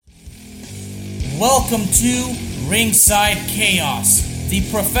Welcome to Ringside Chaos, the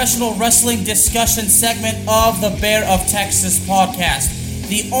professional wrestling discussion segment of the Bear of Texas podcast.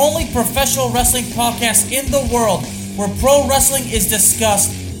 The only professional wrestling podcast in the world where pro wrestling is discussed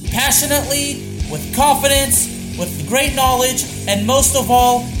passionately, with confidence, with great knowledge, and most of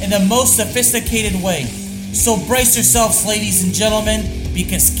all, in the most sophisticated way. So brace yourselves, ladies and gentlemen,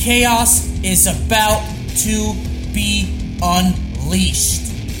 because chaos is about to be unleashed.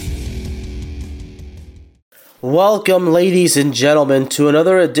 Welcome, ladies and gentlemen, to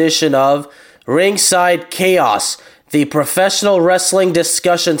another edition of Ringside Chaos, the professional wrestling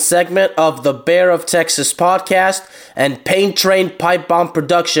discussion segment of the Bear of Texas podcast and Paint Train Pipe Bomb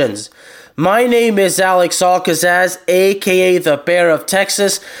Productions. My name is Alex Alcazaz, aka the Bear of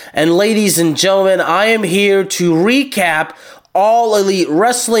Texas, and ladies and gentlemen, I am here to recap All Elite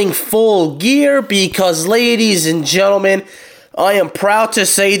Wrestling Full Gear because, ladies and gentlemen, I am proud to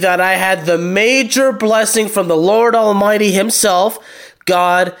say that I had the major blessing from the Lord Almighty himself,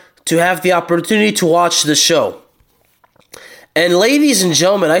 God, to have the opportunity to watch the show. And ladies and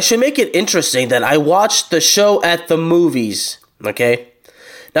gentlemen, I should make it interesting that I watched the show at the movies, okay?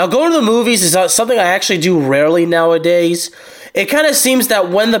 Now, going to the movies is something I actually do rarely nowadays. It kind of seems that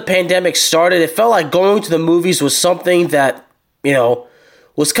when the pandemic started, it felt like going to the movies was something that,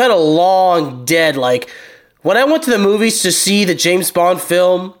 was kind of long dead. Like, when I went to the movies to see the James Bond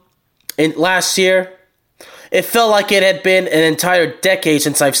film last year, it felt like it had been an entire decade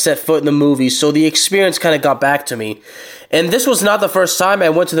since I've set foot in the movies, so the experience kind of got back to me. And this was not the first time I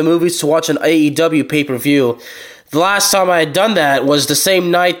went to the movies to watch an AEW pay-per-view. The last time I had done that was the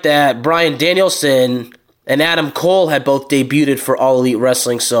same night that Bryan Danielson and Adam Cole had both debuted for All Elite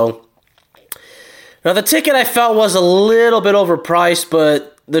Wrestling, so... Now, the ticket I felt was a little bit overpriced,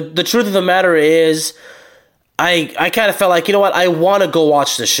 but the truth of the matter is, I kind of felt like, I want to go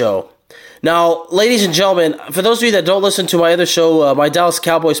watch the show. Now, ladies and gentlemen, for those of you that don't listen to my other show, my Dallas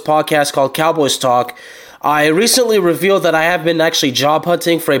Cowboys podcast called Cowboys Talk, I recently revealed that I have been actually job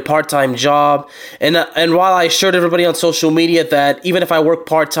hunting for a part-time job, and while I assured everybody on social media that even if I work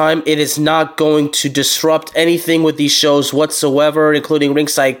part-time, it is not going to disrupt anything with these shows whatsoever, including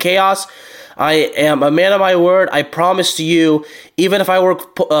Ringside Chaos, I am a man of my word. I promise to you, even if I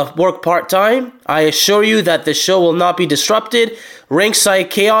work part-time, I assure you that the show will not be disrupted.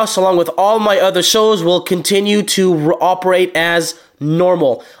 Ringside Chaos, along with all my other shows, will continue to operate as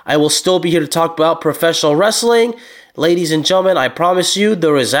normal. I will still be here to talk about professional wrestling. Ladies and gentlemen, I promise you,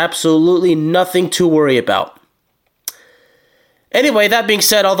 there is absolutely nothing to worry about. Anyway, that being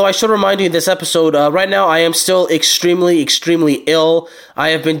said, although I should remind you in this episode, right now I am still extremely ill.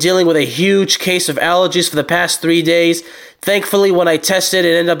 I have been dealing with a huge case of allergies for the past 3 days. Thankfully, when I tested,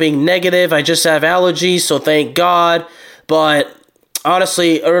 it ended up being negative. I just have allergies, so thank God. But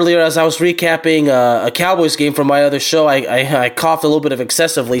honestly, earlier as I was recapping a Cowboys game from my other show, I coughed a little bit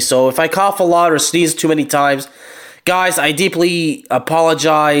excessively. So if I cough a lot or sneeze too many times, guys, I deeply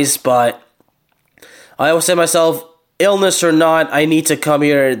apologize, but I always say to myself, illness or not, I need to come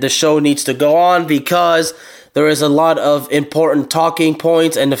here. The show needs to go on because there is a lot of important talking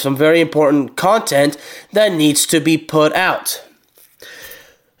points and some very important content that needs to be put out.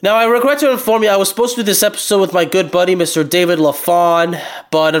 Now, I regret to inform you, I was supposed to do this episode with my good buddy, Mr. David LaFawn,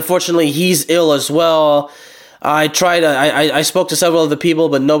 but unfortunately, he's ill as well. I spoke to several other people,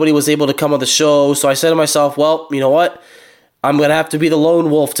 but nobody was able to come on the show, so I said to myself, well, you know what? I'm going to have to be the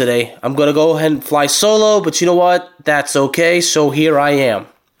lone wolf today. I'm going to go ahead and fly solo, but you know what? That's okay, so here I am.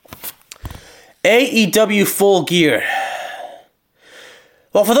 AEW Full Gear.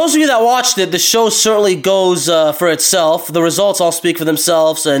 Well, for those of you that watched it, the show certainly goes for itself. The results all speak for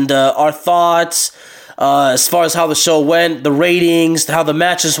themselves, and our thoughts as far as how the show went, the ratings, how the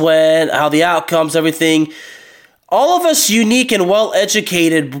matches went, how the outcomes, everything. All of us unique and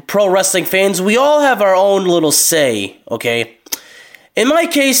well-educated pro wrestling fans, we all have our own little say, okay? In my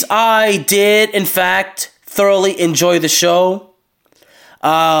case, I did, in fact, thoroughly enjoy the show.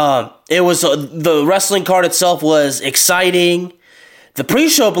 The wrestling card itself was exciting. The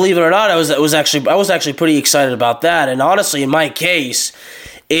pre-show, believe it or not, I was actually pretty excited about that. And honestly, in my case,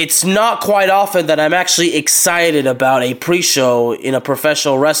 it's not quite often that I'm actually excited about a pre-show in a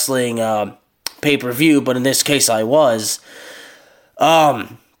professional wrestling pay-per-view, but in this case I was. But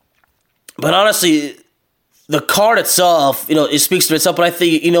honestly, the card itself, it speaks to itself, but I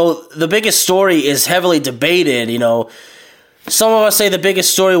think, the biggest story is heavily debated, Some of us say the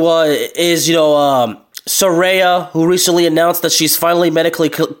biggest story is Saraya, who recently announced that she's finally medically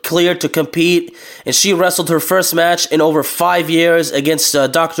cleared to compete, and she wrestled her first match in over 5 years against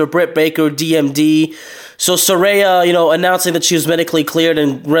Dr. Britt Baker, DMD. So Saraya, announcing that she was medically cleared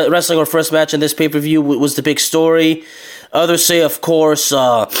and wrestling her first match in this pay-per-view was the big story. Others say, of course,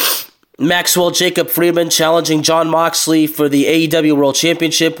 Maxwell Jacob Friedman challenging Jon Moxley for the AEW World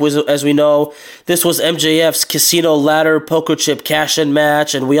Championship was, as we know, this was MJF's Casino Ladder Poker Chip cash-in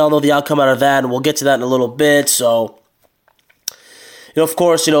match, and we all know the outcome out of that, and we'll get to that in a little bit. So, of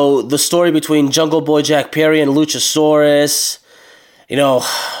course, the story between Jungle Boy Jack Perry and Luchasaurus.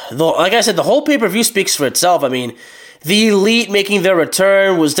 Like I said, the whole pay-per-view speaks for itself. I mean, the Elite making their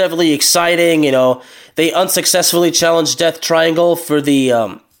return was definitely exciting. They unsuccessfully challenged Death Triangle for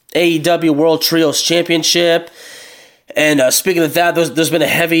the AEW World Trios Championship. And speaking of that, there's been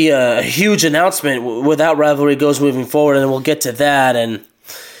a huge announcement with that rivalry goes moving forward, and we'll get to that. And,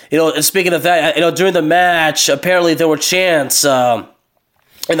 and speaking of that, during the match, apparently there were chants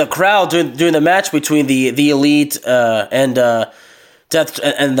in the crowd during the match between the Elite and the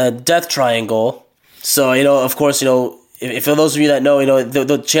Death Triangle. So, of course, if for those of you that know,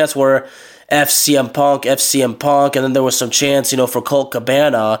 the chants were FCM Punk, and then there was some chants, for Colt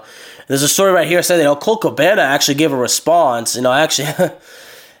Cabana. There's a story right here saying, Colt Cabana actually gave a response. I actually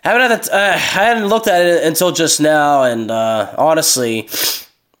I hadn't looked at it until just now, and honestly,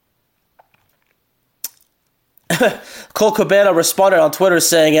 Colt Cabana responded on Twitter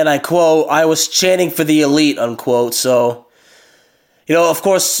saying, and I quote, "I was chanting for the Elite," unquote. So, of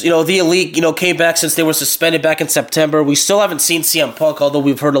course, the Elite, came back since they were suspended back in September. We still haven't seen CM Punk, although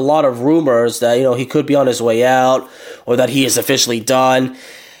we've heard a lot of rumors that, he could be on his way out or that he is officially done.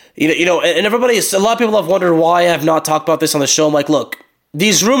 And a lot of people have wondered why I have not talked about this on the show. I'm like, look,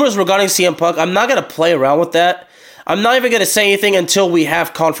 these rumors regarding CM Punk, I'm not going to play around with that. I'm not even going to say anything until we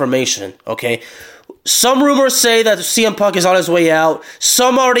have confirmation, okay? Some rumors say that CM Punk is on his way out.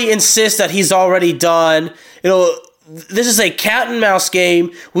 Some already insist that he's already done. This is a cat and mouse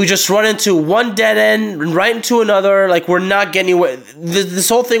game. We just run into one dead end and right into another. Like, we're not getting anywhere. This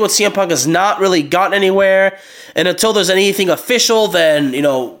whole thing with CM Punk has not really gotten anywhere. And until there's anything official, then,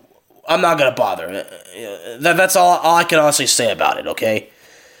 I'm not going to bother. That's all I can honestly say about it, okay?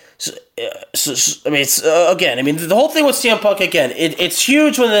 The whole thing with CM Punk, again, it's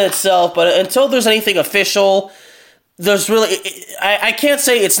huge within itself, but until there's anything official, there's really, I can't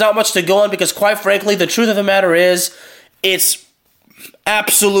say it's not much to go on, because quite frankly, the truth of the matter is, it's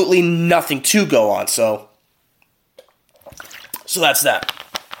absolutely nothing to go on, so that's that.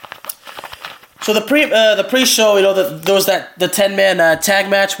 So the pre-show, there was the 10-man tag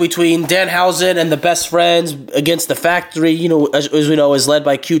match between Danhausen and the Best Friends against the Factory. As we know, is led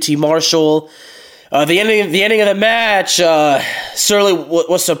by QT Marshall. The ending of the match certainly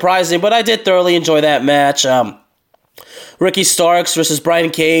was surprising, but I did thoroughly enjoy that match. Ricky Starks versus Brian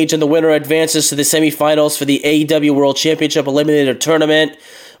Cage, and the winner advances to the semifinals for the AEW World Championship Eliminator Tournament.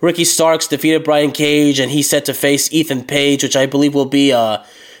 Ricky Starks defeated Brian Cage, and he's set to face Ethan Page, which I believe will be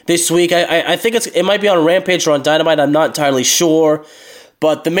this week. I think it might be on Rampage or on Dynamite. I'm not entirely sure.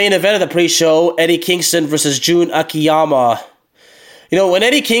 But the main event of the pre-show, Eddie Kingston versus Jun Akiyama. When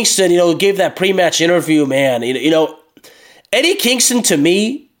Eddie Kingston, gave that pre-match interview, man, Eddie Kingston to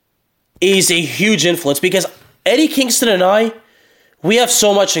me is a huge influence, because Eddie Kingston and I, we have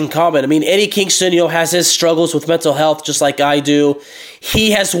so much in common. I mean, Eddie Kingston, has his struggles with mental health just like I do. He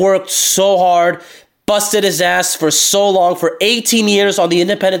has worked so hard, busted his ass for so long, for 18 years on the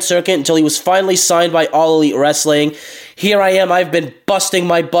independent circuit until he was finally signed by All Elite Wrestling. Here I am, I've been busting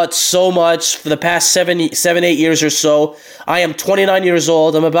my butt so much for the past 8 years or so. I am 29 years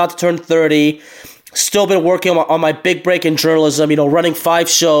old, I'm about to turn 30, still been working on my big break in journalism, running 5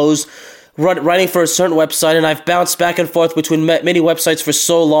 shows, writing for a certain website, and I've bounced back and forth between many websites for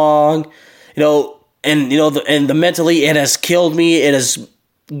so long, and mentally it has killed me, it has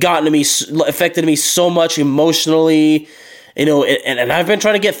gotten to me, affected me so much emotionally, and I've been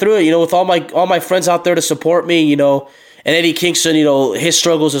trying to get through it, with all my friends out there to support me, and Eddie Kingston, his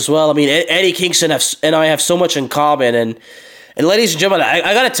struggles as well. I mean, Eddie Kingston and I have so much in common, and ladies and gentlemen,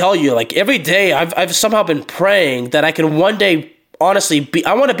 I gotta tell you, like, every day I've somehow been praying that I can one day, honestly,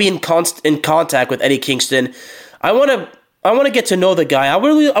 I want to be in contact with Eddie Kingston. I want to get to know the guy. I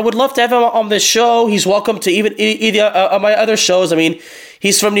would love to have him on this show. He's welcome to even on my other shows. I mean,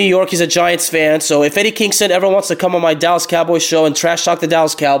 he's from New York. He's a Giants fan. So if Eddie Kingston ever wants to come on my Dallas Cowboys show and trash talk the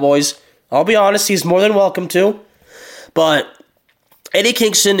Dallas Cowboys, I'll be honest, he's more than welcome to. But Eddie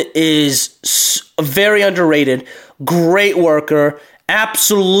Kingston is very underrated, great worker,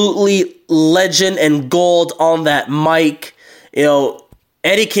 absolutely legend and gold on that mic.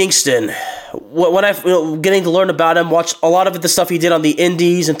 Eddie Kingston, when I getting to learn about him, watch a lot of the stuff he did on the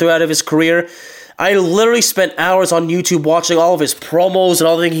indies and throughout of his career, I literally spent hours on YouTube watching all of his promos and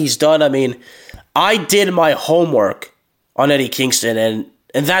all the things he's done. I mean, I did my homework on Eddie Kingston,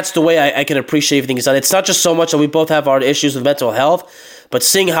 and that's the way I can appreciate everything he's done. It's not just so much that we both have our issues with mental health, but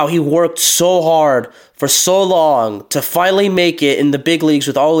seeing how he worked so hard for so long to finally make it in the big leagues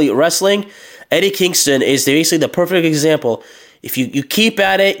with All Elite Wrestling, Eddie Kingston is basically the perfect example. If you keep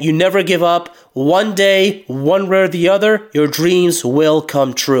at it, you never give up, one day, one way or the other, your dreams will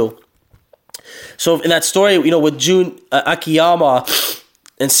come true. So in that story, with Jun Akiyama,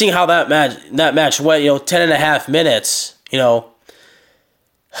 and seeing how that match went, 10 and a half minutes, Jun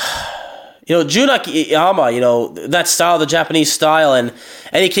Akiyama, that style, the Japanese style, and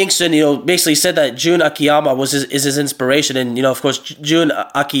Eddie Kingston, basically said that Jun Akiyama is his inspiration, and of course Jun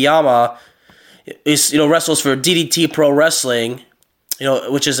Akiyama is wrestles for DDT Pro Wrestling,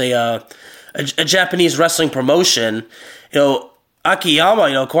 which is a Japanese wrestling promotion.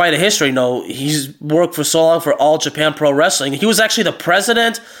 Akiyama, quite a history. He's worked for so long for All Japan Pro Wrestling. He was actually the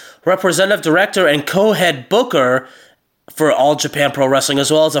president, representative director, and co-head booker for All Japan Pro Wrestling,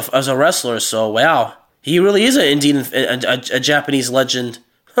 as well as a wrestler. So wow, he really is indeed a Japanese legend.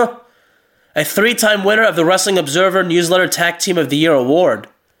 Huh. A 3-time winner of the Wrestling Observer Newsletter Tag Team of the Year award.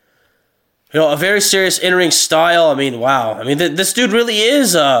 A very serious in-ring style. I mean, wow. This dude really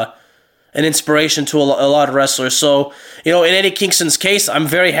is an inspiration to a lot of wrestlers. So, in Eddie Kingston's case, I'm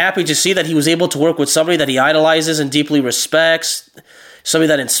very happy to see that he was able to work with somebody that he idolizes and deeply respects, somebody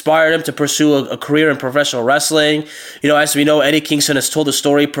that inspired him to pursue a career in professional wrestling. As we know, Eddie Kingston has told the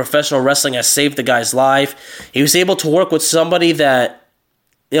story, professional wrestling has saved the guy's life. He was able to work with somebody that,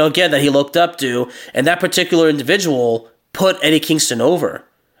 again, that he looked up to, and that particular individual put Eddie Kingston over.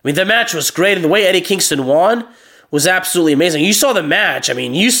 The match was great, and the way Eddie Kingston won was absolutely amazing. You saw the match.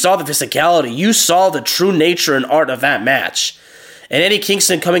 You saw the physicality. You saw the true nature and art of that match. And Eddie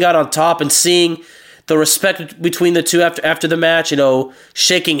Kingston coming out on top and seeing the respect between the two after the match,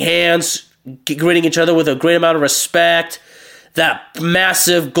 shaking hands, greeting each other with a great amount of respect. That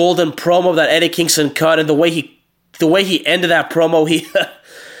massive golden promo that Eddie Kingston cut, and the way he ended that promo,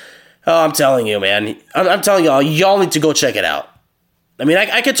 oh, I'm telling you, man. I'm telling y'all need to go check it out.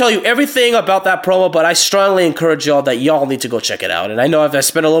 I could tell you everything about that promo, but I strongly encourage y'all that y'all need to go check it out. And I know I've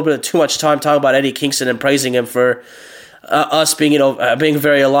spent a little bit of too much time talking about Eddie Kingston and praising him for us being, being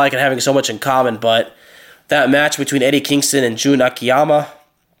very alike and having so much in common. But that match between Eddie Kingston and Jun Akiyama,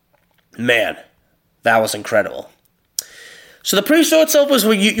 man, that was incredible. So the pre-show itself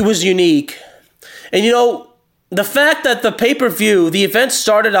was unique. And the fact that the pay-per-view, the event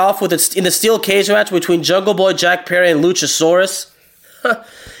started off with in the steel cage match between Jungle Boy Jack Perry and Luchasaurus.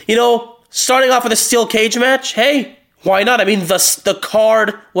 Starting off with a steel cage match, hey, why not? The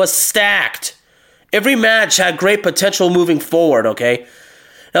card was stacked. Every match had great potential moving forward, okay?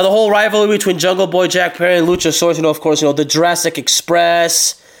 Now, the whole rivalry between Jungle Boy Jack Perry and Luchasaurus, of course, the Jurassic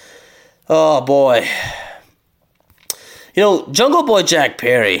Express. Oh, boy. Jungle Boy Jack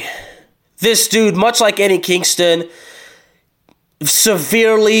Perry, this dude, much like Eddie Kingston,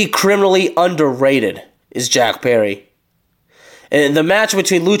 severely criminally underrated is Jack Perry. And the match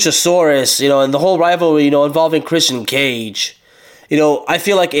between Luchasaurus, and the whole rivalry, involving Christian Cage, I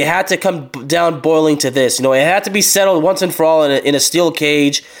feel like it had to come down boiling to this. It had to be settled once and for all in a steel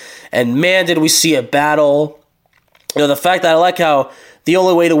cage. And man, did we see a battle. The fact that I like how the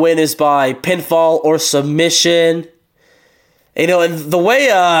only way to win is by pinfall or submission. And the way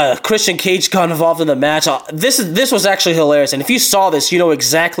Christian Cage got involved in the match, this was actually hilarious. And if you saw this, you know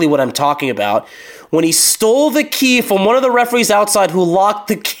exactly what I'm talking about. When he stole the key from one of the referees outside who locked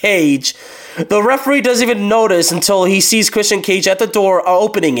the cage, the referee doesn't even notice until he sees Christian Cage at the door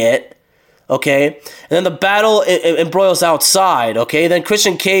opening it, okay? And then the battle embroils outside, okay? Then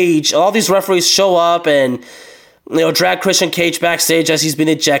Christian Cage, all these referees show up and, drag Christian Cage backstage as he's been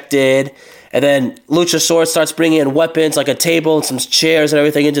ejected. And then Luchasaurus starts bringing in weapons like a table and some chairs and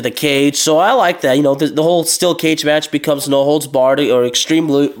everything into the cage. So I like that. The whole steel cage match becomes no holds barred or extreme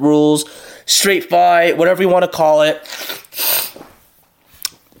rules, street fight, whatever you want to call it.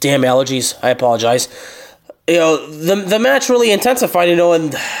 Damn allergies. I apologize. The match really intensified,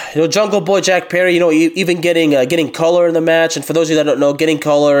 and Jungle Boy Jack Perry, even getting color in the match. And for those of you that don't know, getting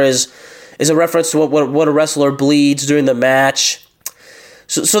color is a reference to what a wrestler bleeds during the match.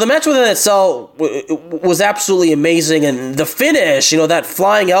 So the match within itself was absolutely amazing, and the finish, that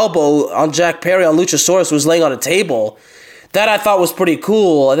flying elbow on Jack Perry on Luchasaurus was laying on a table, that I thought was pretty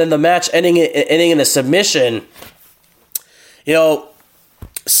cool. And then the match ending in a submission. Even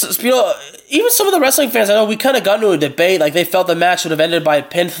some of the wrestling fans, I know we kind of got into a debate, like they felt the match would have ended by a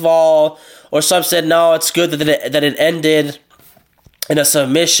pinfall, or some said no, it's good that it ended in a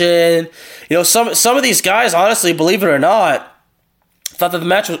submission. Some of these guys, honestly, believe it or not, thought that the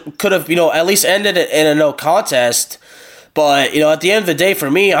match could have, at least ended in a no contest. But, at the end of the day, for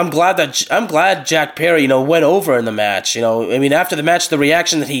me, I'm glad Jack Perry, went over in the match. After the match, the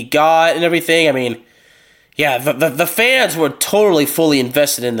reaction that he got and everything, yeah, the fans were totally fully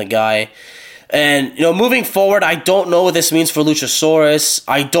invested in the guy. And, moving forward, I don't know what this means for Luchasaurus.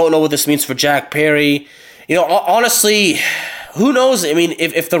 I don't know what this means for Jack Perry. Honestly, who knows?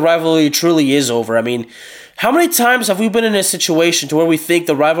 If the rivalry truly is over. How many times have we been in a situation to where we think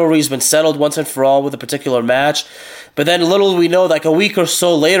the rivalry's been settled once and for all with a particular match, but then little we know, like a week or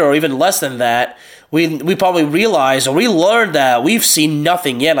so later, or even less than that, we probably realize or we learned that we've seen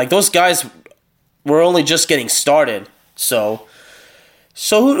nothing yet. Like, those guys were only just getting started. So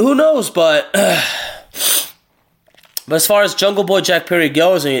who knows? But as far as Jungle Boy Jack Perry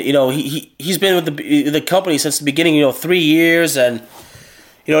goes, he's been with the company since the beginning, 3 years, and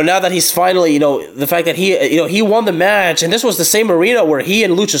now that he's finally, the fact that he won the match, and this was the same arena where he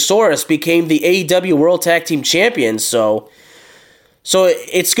and Luchasaurus became the AEW World Tag Team Champions, so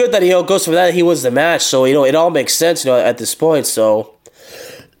it's good that, goes for that, and he wins the match, so, it all makes sense, at this point, so,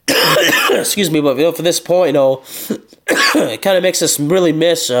 excuse me, but, for this point, it kind of makes us really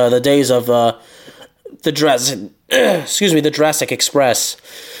miss the days of the Jurassic Express.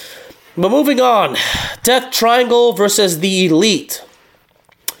 But moving on, Death Triangle versus the Elite.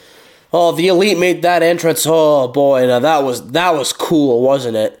 Oh, the Elite made that entrance. Oh boy, now that was cool,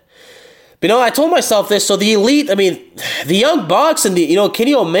 wasn't it? But, I told myself this. So the Elite, the Young Bucks and the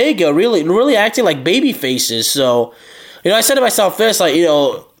Kenny Omega really acting like baby faces. So, I said to myself this, like,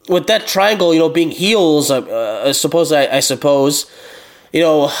 with that Triangle, being heels, I suppose. At least,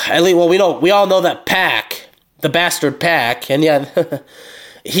 well, we all know that Pac, the bastard Pac, and yeah,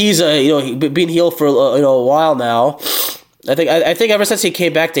 he's been heel for a while now. I think ever since he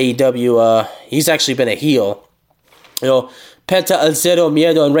came back to AEW, he's actually been a heel. Penta El Zero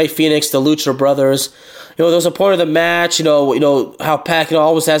Miedo and Rey Fenix, the Lucha Brothers. There was a point of the match, how Pac,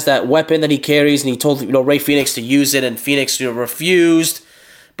 always has that weapon that he carries, and he told, Rey Fenix to use it, and Fenix, refused.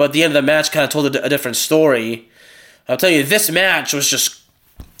 But at the end of the match kind of told a different story. I'll tell you, this match was just,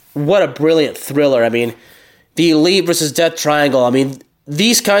 what a brilliant thriller. The Elite versus Death Triangle.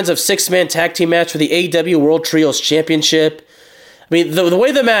 These kinds of six-man tag team match for the AEW World Trios Championship. The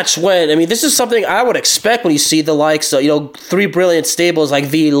way the match went, this is something I would expect when you see the likes of, three brilliant stables like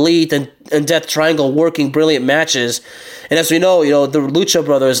the Elite and Death Triangle working brilliant matches. And as we know, the Lucha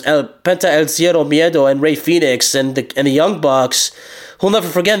Brothers, Penta El Zero Miedo and Rey Fenix and the Young Bucks, who'll never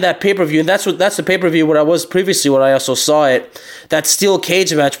forget that pay-per-view. And that's the pay-per-view where I was previously when I also saw it. That steel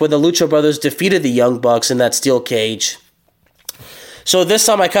cage match where the Lucha Brothers defeated the Young Bucks in that steel cage. So this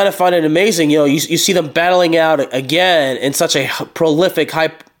time I kind of find it amazing. You see them battling out again in such a prolific,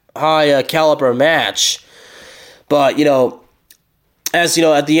 high caliber match. But, as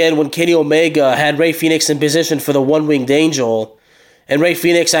at the end when Kenny Omega had Rey Fenix in position for the one-winged angel, and Rey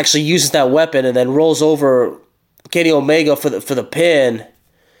Fenix actually uses that weapon and then rolls over Kenny Omega for the pin.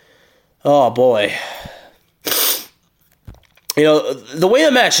 Oh boy. The way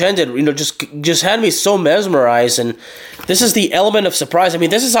the match ended, just had me so mesmerized, and this is the element of surprise.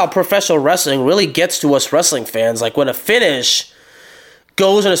 This is how professional wrestling really gets to us wrestling fans. Like, when a finish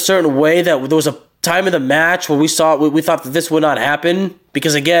goes in a certain way, that there was a time in the match where we thought that this would not happen,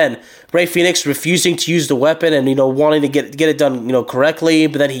 because again, Rey Fenix refusing to use the weapon and wanting to get it done correctly,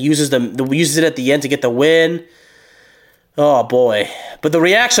 but then he uses it at the end to get the win. Oh boy! But the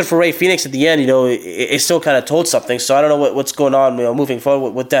reaction for Rey Fenix at the end, it still kind of told something. So I don't know what's going on, moving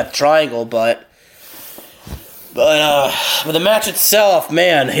forward with that Triangle, but the match itself,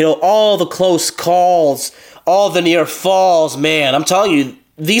 man, all the close calls, all the near falls, man. I'm telling you,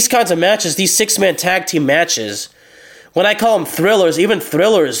 these kinds of matches, these six-man tag team matches, when I call them thrillers, even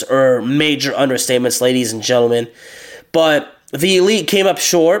thrillers are major understatements, ladies and gentlemen. But the Elite came up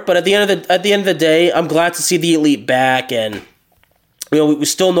short, but at the end of the day, I'm glad to see the Elite back, and we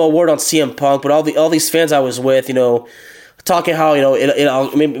still no word on CM Punk, but all these fans I was with, talking how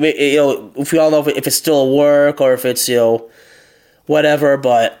if we all know if it's still a work or if it's whatever,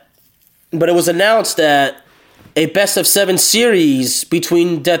 but it was announced that a best of 7 series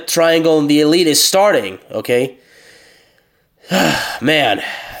between Death Triangle and the Elite is starting. Okay, man,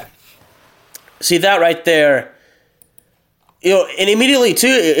 see that right there. And immediately, too,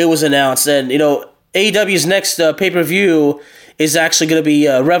 it was announced, and, AEW's next pay-per-view is actually going to be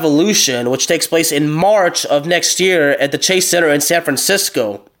Revolution, which takes place in March of next year at the Chase Center in San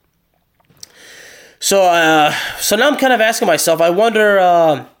Francisco. So now I'm kind of asking myself, I wonder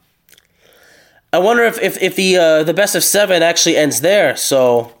if the best of 7 actually ends there.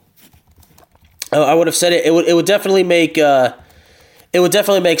 So I would have said it would definitely make it would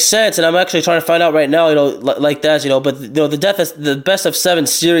definitely make sense. And I'm actually trying to find out right now, like that, but the best of 7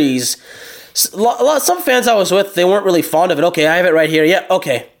 series. Some fans I was with, they weren't really fond of it. Okay, I have it right here. Yeah,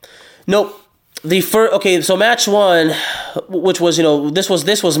 okay. Nope. So match 1, which was, this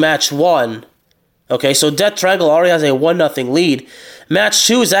was match 1. Okay, so Death Triangle already has a 1-0 lead. Match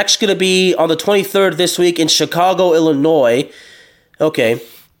 2 is actually going to be on the 23rd this week in Chicago, Illinois. Okay.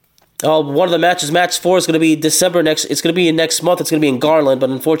 One of the matches, match 4, is going to be December next. It's going to be next month. It's going to be in Garland, but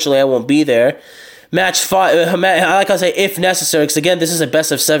unfortunately I won't be there. Match 5, like I say, if necessary, because again, this is a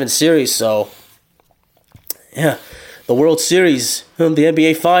best of 7 series, so yeah, the World Series, the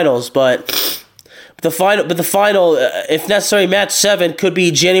NBA Finals, but the final, if necessary, match 7 could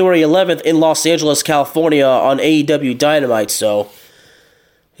be January 11th in Los Angeles, California, on AEW Dynamite. So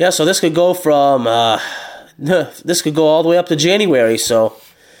yeah, so this could go from this could go all the way up to January. So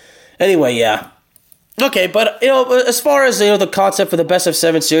anyway, yeah. Okay, but as far as the concept for the best of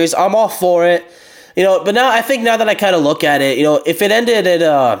 7 series, I'm all for it. But now that I kind of look at it, if it ended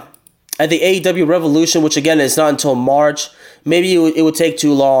at the AEW Revolution, which again is not until March, maybe it would take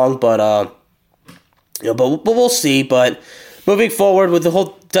too long, but but we'll see. But moving forward with the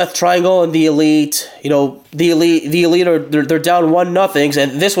whole Death Triangle and the Elite, the Elite are they're down 1-0,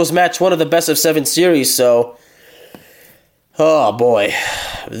 and this was match 1 of the best of 7 series. So, oh boy,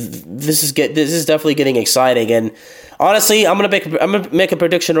 this is definitely getting exciting. And honestly, I'm gonna make a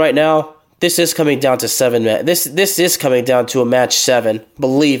prediction right now. This is coming down to 7. This is coming down to a match 7.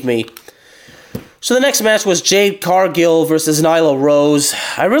 Believe me. So the next match was Jade Cargill versus Nyla Rose.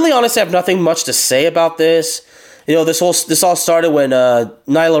 I really honestly have nothing much to say about this. This all started when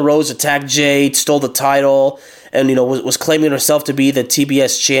Nyla Rose attacked Jade, stole the title, and was claiming herself to be the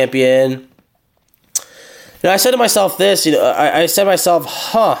TBS champion. I said to myself this. I said to myself,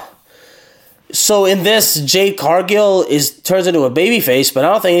 So in this, Jade Cargill turns into a babyface, but I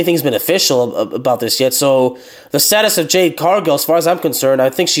don't think anything's been official about this yet. So the status of Jade Cargill, as far as I'm concerned, I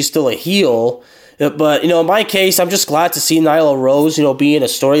think she's still a heel. But, in my case, I'm just glad to see Nyla Rose, be in a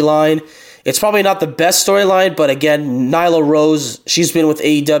storyline. It's probably not the best storyline, but again, Nyla Rose, she's been with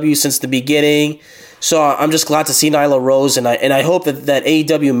AEW since the beginning. So I'm just glad to see Nyla Rose, and I hope that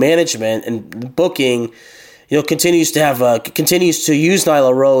AEW management and booking, continues to use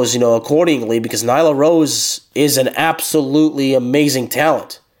Nyla Rose, accordingly, because Nyla Rose is an absolutely amazing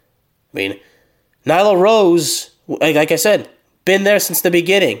talent. I mean, Nyla Rose, like I said, been there since the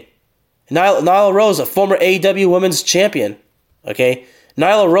beginning. Nyla Rose, a former AEW Women's Champion, okay?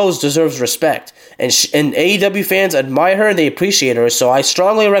 Nyla Rose deserves respect, and AEW fans admire her and they appreciate her, so I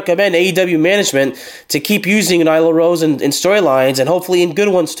strongly recommend AEW management to keep using Nyla Rose in storylines, and hopefully in good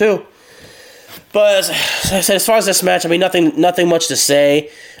ones too. But as far as this match, nothing much to say.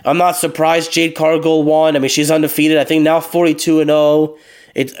 I'm not surprised Jade Cargill won. She's undefeated. I think now 42-0.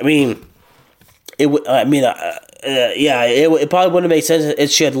 It probably wouldn't make sense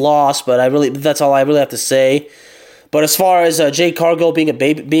if she had lost, but that's all I really have to say. But as far as Jade Cargill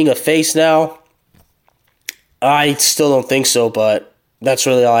being a face now, I still don't think so. But that's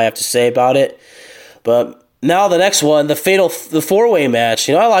really all I have to say about it. But now the next one, the 4-way match.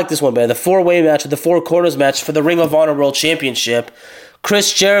 I like this one better. The 4-way match, the 4 corners match for the Ring of Honor World Championship.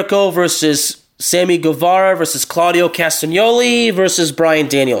 Chris Jericho versus Sammy Guevara versus Claudio Castagnoli versus Bryan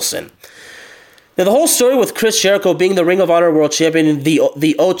Danielson. Now the whole story with Chris Jericho being the Ring of Honor World Champion,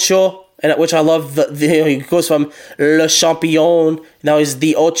 the Ocho, and which I love. He goes from Le Champion, now he's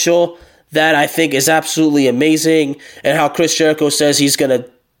the Ocho. That I think is absolutely amazing, and how Chris Jericho says he's gonna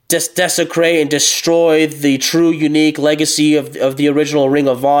desecrate and destroy the true, unique legacy of the original Ring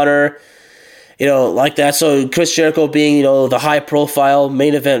of Honor, like that. So Chris Jericho being, the high-profile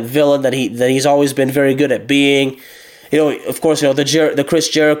main event villain that he's always been very good at being. Of course, the Chris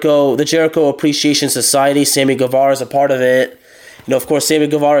Jericho, the Jericho Appreciation Society, Sammy Guevara is a part of it. Of course, Sammy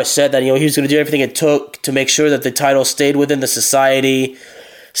Guevara said that, he was going to do everything it took to make sure that the title stayed within the society.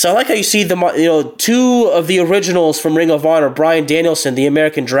 So I like how you see the 2 of the originals from Ring of Honor, Bryan Danielson, the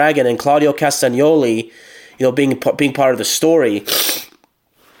American Dragon, and Claudio Castagnoli, being part of the story.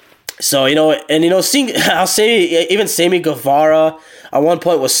 So seeing how Sammy Guevara at one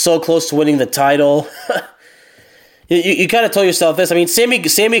point was so close to winning the title, you kind of told yourself this.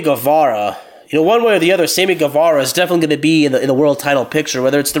 Sammy Guevara, one way or the other, Sammy Guevara is definitely going to be in the world title picture,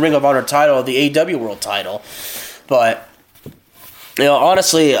 whether it's the Ring of Honor title or the AEW world title, but.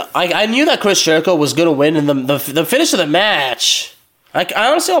 Honestly, I knew that Chris Jericho was going to win, and the finish of the match, I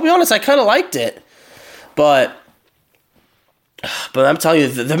honestly, I'll be honest, I kind of liked it. But I'm telling you,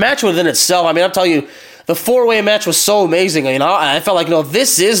 the match within itself, I'm telling you, the 4-way match was so amazing. I felt like,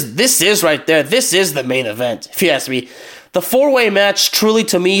 this is right there. This is the main event, if you ask me. the four-way match truly,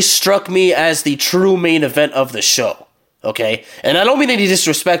 to me, struck me as the true main event of the show. Okay? And I don't mean any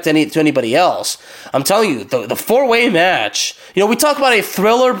disrespect to anybody else. I'm telling you, the four-way match, we talk about a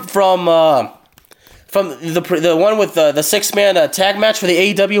thriller from the one with the six-man tag match for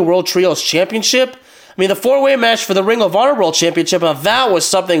the AEW World Trios Championship. I mean, the four-way match for the Ring of Honor World Championship, now that was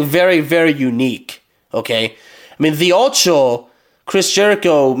something very, very unique. Okay? I mean, the Ocho, Chris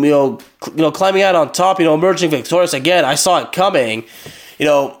Jericho, climbing out on top, emerging victorious again. I saw it coming.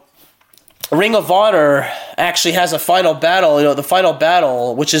 Ring of Honor actually has a final battle. The final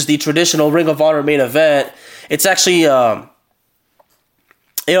battle, which is the traditional Ring of Honor main event. It's actually, I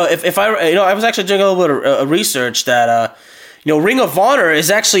was actually doing a little bit of research that, Ring of Honor is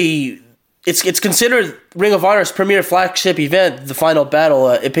actually, it's considered Ring of Honor's premier flagship event, the final battle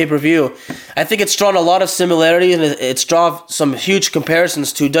at pay-per-view. I think it's drawn a lot of similarities, and it's drawn some huge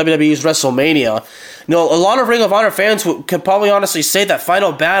comparisons to WWE's WrestleMania. A lot of Ring of Honor fans could probably honestly say that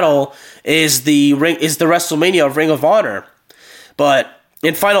final battle is the WrestleMania of Ring of Honor. But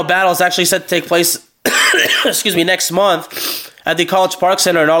in final battle, it's actually set to take place next month at the College Park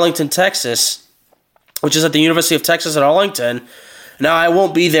Center in Arlington, Texas, which is at the University of Texas at Arlington. Now, I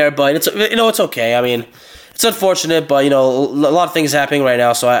won't be there, but it's okay. I mean, it's unfortunate, but a lot of things happening right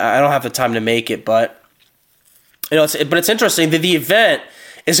now, so I don't have the time to make it. But it's interesting that the event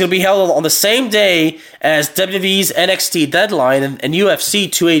is going to be held on the same day as WWE's NXT Deadline and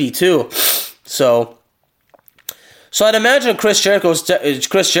UFC 282. So I'd imagine Chris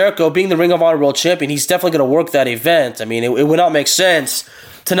Jericho being the Ring of Honor World Champion, he's definitely going to work that event. I mean, it would not make sense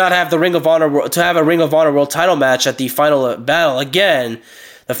to not have the Ring of Honor, to have a Ring of Honor World Title match at the final battle. Again,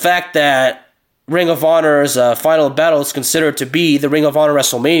 the fact that Ring of Honor's final battle is considered to be the Ring of Honor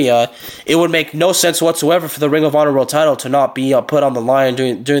WrestleMania, it would make no sense whatsoever for the Ring of Honor World Title to not be put on the line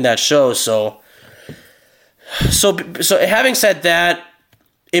during that show. So having said that,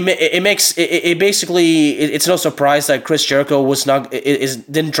 it's no surprise that Chris Jericho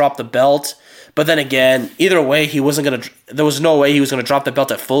didn't drop the belt. But then again, either way, there was no way he was gonna drop the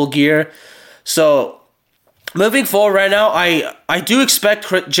belt at Full Gear. So moving forward right now, I do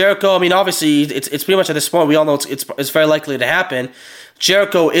expect Jericho. I mean, obviously, it's pretty much at this point we all know it's very likely to happen.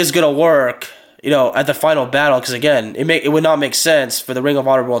 Jericho is gonna work, at the final battle, because again, it would not make sense for the Ring of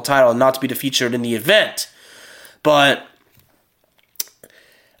Honor World Title not to be featured in the event. But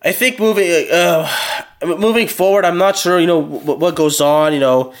I think moving forward, I'm not sure what goes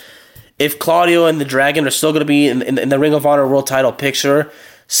on. If Claudio and the Dragon are still going to be in the Ring of Honor World Title picture.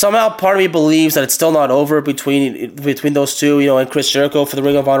 Somehow part of me believes that it's still not over between those two, and Chris Jericho for the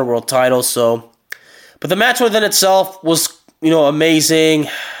Ring of Honor World Title. So, but the match within itself was, amazing.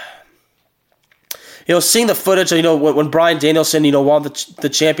 Seeing the footage, when Bryan Danielson, won the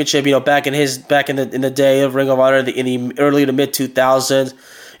championship, back in the day of Ring of Honor in the early to mid 2000s.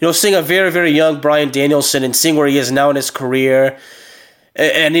 Seeing a very, very young Bryan Danielson and seeing where he is now in his career.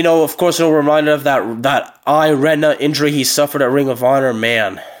 And, of course, we're reminded of that eye retina injury he suffered at Ring of Honor.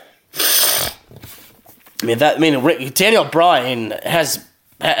 Man. Daniel Bryan has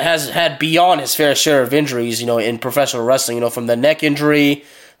had beyond his fair share of injuries, in professional wrestling, from the neck injury,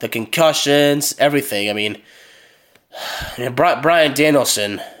 the concussions, everything. Bryan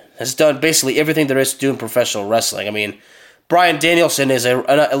Danielson has done basically everything there is to do in professional wrestling. Bryan Danielson is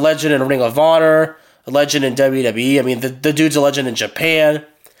a legend in Ring of Honor, a legend in WWE. The dude's a legend in Japan.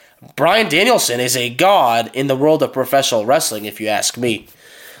 Bryan Danielson is a god in the world of professional wrestling, if you ask me.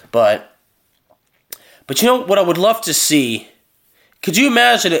 But what I would love to see, could you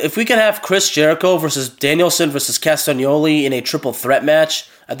imagine if we could have Chris Jericho versus Danielson versus Castagnoli in a triple threat match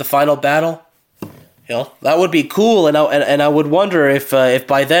at the final battle? That would be cool, and I would wonder if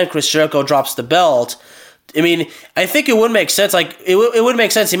by then Chris Jericho drops the belt. I think it would make sense. It would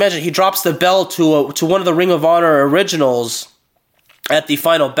make sense. Imagine he drops the belt to one of the Ring of Honor originals at the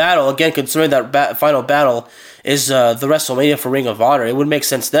final battle. Again, considering that final battle is the WrestleMania for Ring of Honor, it would make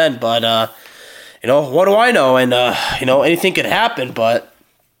sense then. But what do I know? And anything could happen. But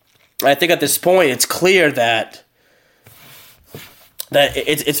I think at this point, it's clear that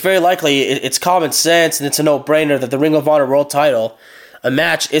it's very likely. It's common sense, and it's a no-brainer that the Ring of Honor World Title, a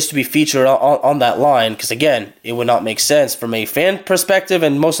match, is to be featured on that line, because again, it would not make sense from a fan perspective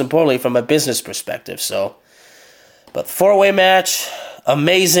and most importantly from a business perspective. So, but 4-way match,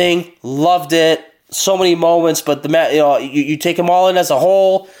 amazing, loved it, so many moments. But the match, you take them all in as a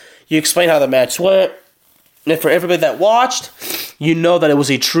whole. You explain how the match went, and for everybody that watched, that it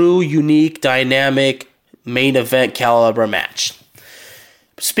was a true, unique, dynamic main event caliber match.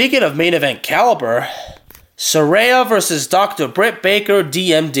 Speaking of main event caliber, Saraya versus Dr. Britt Baker,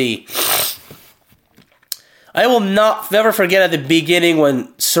 DMD. I will never forget at the beginning when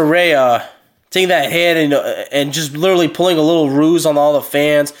Saraya taking that hit and just literally pulling a little ruse on all the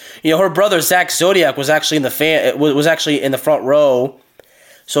fans. Her brother Zach Zodiac was actually in the front row,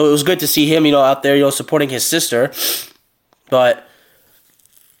 so it was good to see him, out there, supporting his sister. But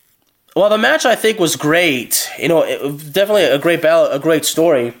the match I think was great. It was definitely a great battle, a great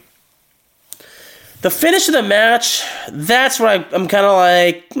story. The finish of the match, that's where I'm kind of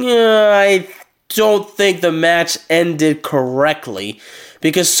like, I don't think the match ended correctly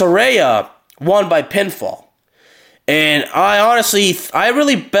because Saraya won by pinfall. And I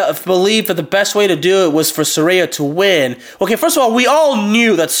really believe that the best way to do it was for Saraya to win. Okay, first of all, we all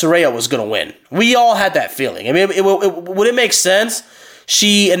knew that Saraya was going to win. We all had that feeling. I mean, would it make sense?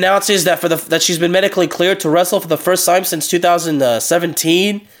 She announces that she's been medically cleared to wrestle for the first time since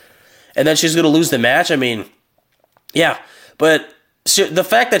 2017, and then she's going to lose the match. I mean, yeah, but the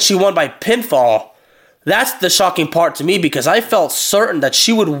fact that she won by pinfall, that's the shocking part to me because I felt certain that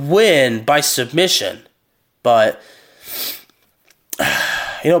she would win by submission, but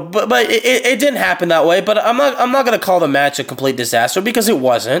it didn't happen that way. But I'm not going to call the match a complete disaster because it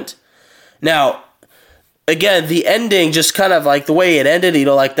wasn't. Now, again, the ending, just kind of like the way it ended,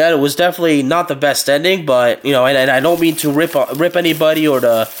 like that, it was definitely not the best ending, but, and I don't mean to rip anybody or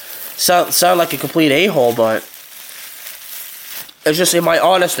to sound like a complete a-hole, but it's just in my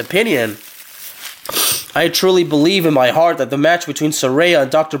honest opinion, I truly believe in my heart that the match between Saraya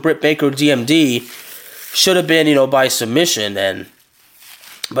and Dr. Britt Baker DMD should have been, by submission,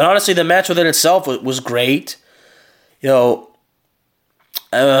 but honestly, the match within itself was great, watching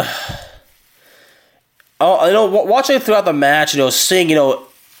throughout the match, seeing,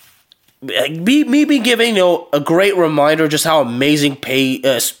 me being giving, a great reminder just how amazing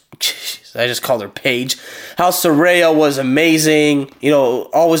I just called her Paige. How Saraya was amazing,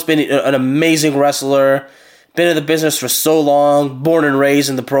 always been an amazing wrestler, been in the business for so long, born and raised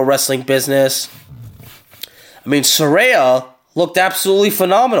in the pro wrestling business. I mean, Saraya looked absolutely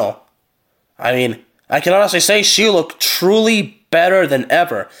phenomenal. I mean, I can honestly say she looked truly better than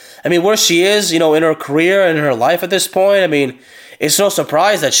ever. I mean, where she is, in her career and in her life at this point, I mean, it's no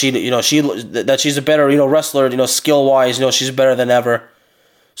surprise that that she's a better, wrestler, skill-wise, she's better than ever.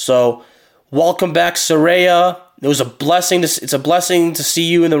 So, welcome back, Saraya. It was a blessing. It's a blessing to see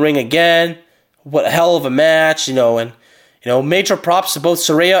you in the ring again. What a hell of a match, and major props to both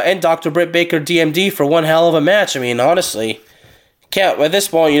Saraya and Dr. Britt Baker DMD for one hell of a match. I mean, honestly, at this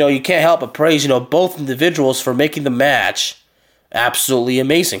point, you can't help but praise, both individuals for making the match absolutely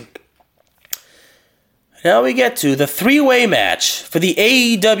amazing. Now we get to the three-way match for the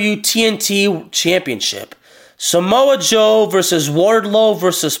AEW TNT Championship. Samoa Joe versus Wardlow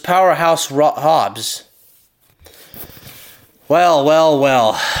versus Powerhouse Hobbs.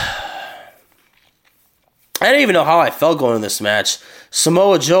 Well. I didn't even know how I felt going in this match.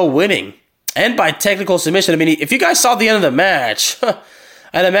 Samoa Joe winning. And by technical submission. I mean, if you guys saw the end of the match,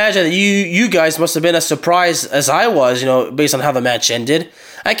 I'd imagine that you guys must have been as surprised as I was, based on how the match ended.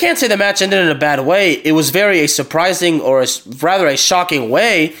 I can't say the match ended in a bad way. It was a surprising or rather a shocking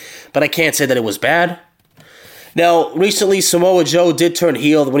way, but I can't say that it was bad. Now, recently Samoa Joe did turn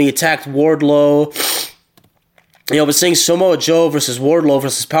heel when he attacked Wardlow. But seeing Samoa Joe versus Wardlow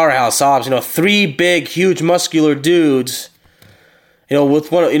versus Powerhouse Hobbs, three big, huge, muscular dudes,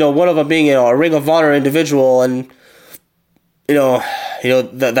 with one of them being, a Ring of Honor individual, and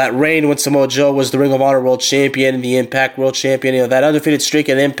that reign when Samoa Joe was the Ring of Honor World Champion and the Impact World Champion, that undefeated streak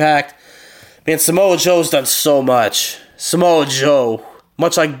at Impact. Man, Samoa Joe's done so much. Samoa Joe,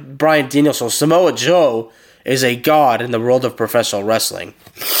 much like Bryan Danielson, Samoa Joe is a god in the world of professional wrestling.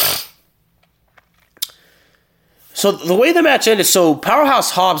 So the way the match ended,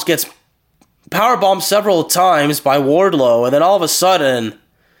 Powerhouse Hobbs gets powerbombed several times by Wardlow, and then all of a sudden,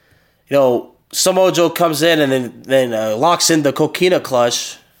 Samoa Joe comes in and then locks in the coquina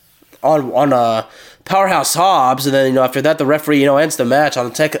clutch on Powerhouse Hobbs, and then after that the referee ends the match on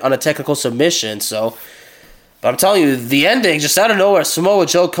a technical submission. So, but I'm telling you, the ending just out of nowhere, Samoa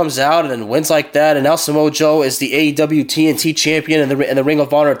Joe comes out and then wins like that, and now Samoa Joe is the AEW TNT champion and the Ring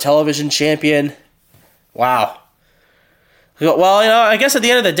of Honor television champion. Wow. Well, I guess at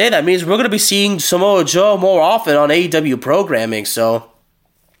the end of the day, that means we're going to be seeing Samoa Joe more often on AEW programming.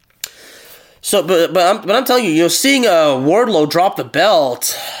 But I'm telling you, seeing Wardlow drop the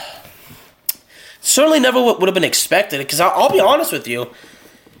belt certainly never would have been expected. Because I'll be honest with you,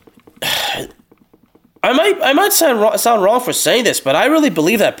 I might sound wrong for saying this, but I really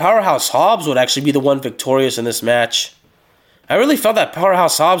believe that Powerhouse Hobbs would actually be the one victorious in this match. I really felt that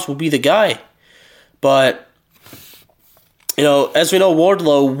Powerhouse Hobbs would be the guy, but as we know,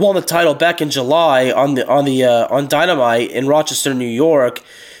 Wardlow won the title back in July on Dynamite in Rochester, New York,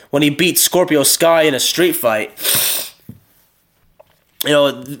 when he beat Scorpio Sky in a street fight.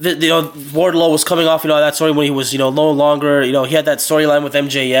 Wardlow was coming off, that story when he was, no longer, he had that storyline with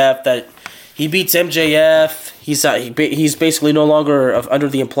MJF that he beats MJF. He's basically no longer under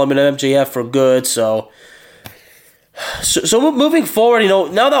the employment of MJF for good. So moving forward,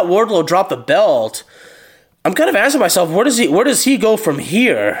 now that Wardlow dropped the belt, I'm kind of asking myself, where does he go from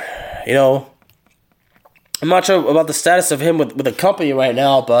here? I'm not sure about the status of him with the company right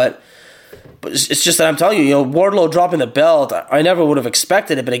now, but it's just that I'm telling you, Wardlow dropping the belt, I never would have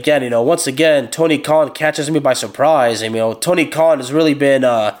expected it. But again, once again, Tony Khan catches me by surprise. Tony Khan has really been,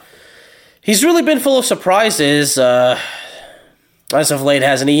 he's really been full of surprises as of late,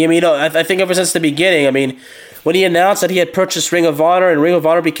 hasn't he? I think ever since the beginning, when he announced that he had purchased Ring of Honor and Ring of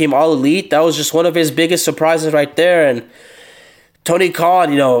Honor became All Elite, that was just one of his biggest surprises right there. And Tony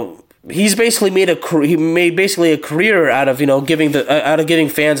Khan, he's basically made a career out of giving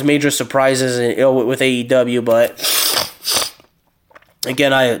fans major surprises with AEW. But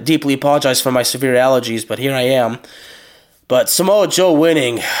again, I deeply apologize for my severe allergies, but here I am. But Samoa Joe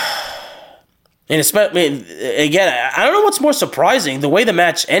winning, and again, I don't know what's more surprising, the way the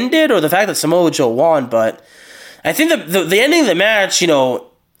match ended or the fact that Samoa Joe won. But I think the ending of the match,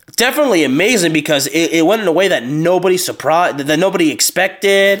 definitely amazing because it went in a way that nobody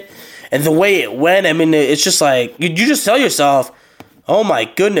expected. And the way it went, it's just like, you just tell yourself, oh my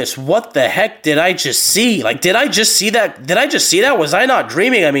goodness, what the heck did I just see? Did I just see that? Was I not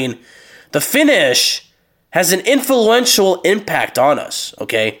dreaming? The finish has an influential impact on us,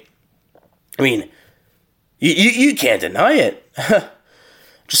 okay? You can't deny it.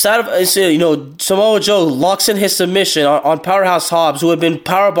 Just out of, Samoa Joe locks in his submission on Powerhouse Hobbs, who had been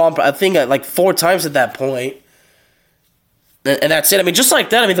powerbombed, I think, 4 times at that point. And that's it. Just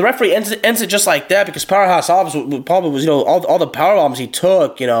like that. The referee ends it just like that because Powerhouse Hobbs probably was, all the power bombs he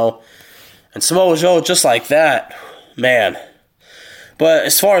took, and Samoa Joe just like that, man. But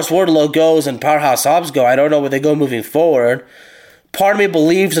as far as Wardlow goes and Powerhouse Hobbs go, I don't know where they go moving forward. Part of me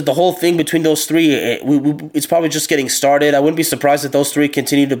believes that the whole thing between those three, it's probably just getting started. I wouldn't be surprised if those three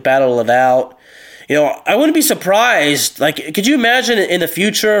continue to battle it out. I wouldn't be surprised. Could you imagine in the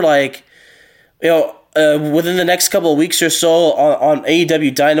future, within the next couple of weeks or so on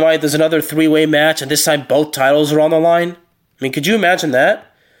AEW Dynamite, there's another 3-way match, and this time both titles are on the line? Could you imagine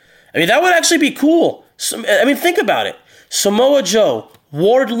that? That would actually be cool. Think about it. Samoa Joe,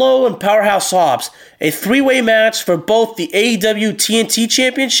 Wardlow, and Powerhouse Hobbs, a 3-way match for both the AEW TNT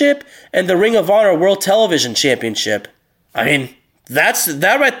Championship and the Ring of Honor World Television Championship.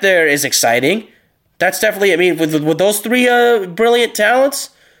 That right there is exciting. That's definitely, with those three brilliant talents,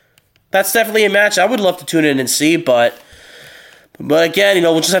 that's definitely a match I would love to tune in and see, but again,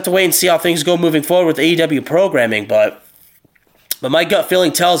 we'll just have to wait and see how things go moving forward with AEW programming, but my gut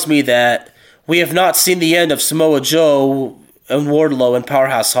feeling tells me that we have not seen the end of Samoa Joe and Wardlow and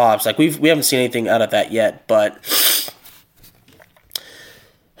Powerhouse Hobbs. We haven't seen anything out of that yet, but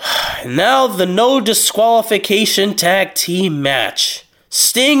now the no disqualification tag team match.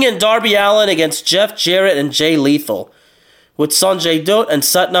 Sting and Darby Allin against Jeff Jarrett and Jay Lethal, with Sanjay Dutt and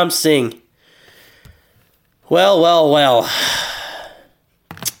Satnam Singh. Well.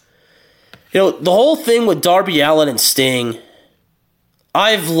 The whole thing with Darby Allin and Sting,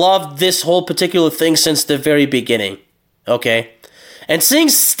 I've loved this whole particular thing since the very beginning, okay? And seeing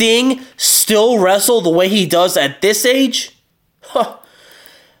Sting still wrestle the way he does at this age,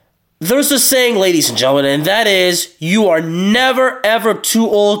 there's a saying, ladies and gentlemen, and that is, you are never ever too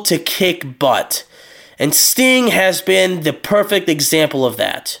old to kick butt. And Sting has been the perfect example of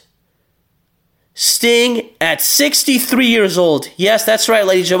that. Sting at 63 years old. Yes, that's right,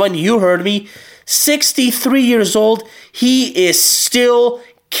 ladies and gentlemen. You heard me. 63 years old. He is still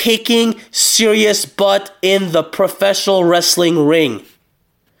kicking serious butt in the professional wrestling ring.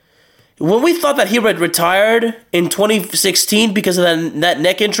 When we thought that he had retired in 2016 because of that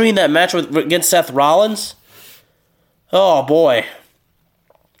neck injury in that match against Seth Rollins, oh boy.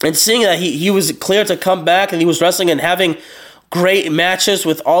 And seeing that he was clear to come back and he was wrestling and having great matches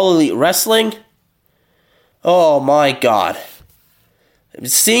with All Elite Wrestling, oh my God.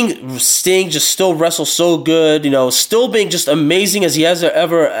 Seeing Sting just still wrestle so good, still being just amazing as he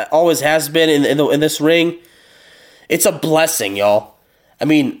always has been in this ring, it's a blessing, y'all.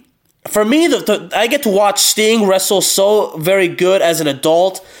 For me, I get to watch Sting wrestle so very good as an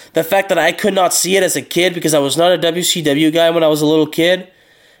adult. The fact that I could not see it as a kid because I was not a WCW guy when I was a little kid.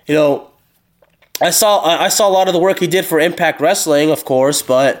 I saw a lot of the work he did for Impact Wrestling, of course,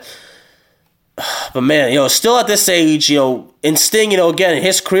 but But man, still at this age, and Sting, again,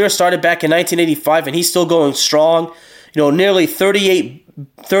 his career started back in 1985, and he's still going strong. Nearly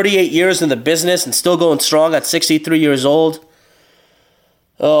 38 years in the business and still going strong at 63 years old.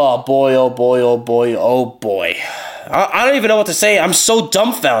 Oh boy, oh boy, oh boy, oh boy. I don't even know what to say. I'm so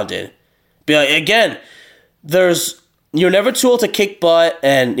dumbfounded. But again, you're never too old to kick butt,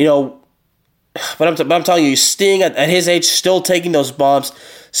 and but I'm telling you, Sting at his age, still taking those bumps,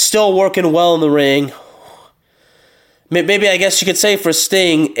 still working well in the ring. Maybe I guess you could say for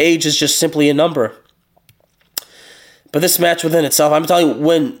Sting, age is just simply a number. But this match within itself, I'm telling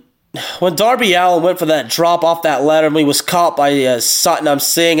you, when Darby Allin went for that drop off that ladder, when he was caught by Satnam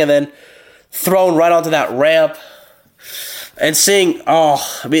Singh and then thrown right onto that ramp, and seeing,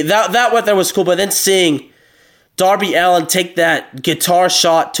 that what there was cool, but then seeing Darby Allin take that guitar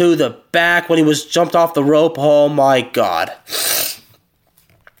shot to the back when he was jumped off the rope, oh my God.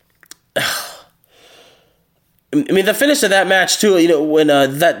 I mean, the finish of that match too, when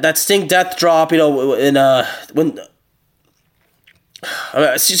that Sting death drop, when...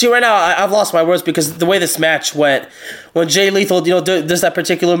 See, right now, I've lost my words because the way this match went, when Jay Lethal, does that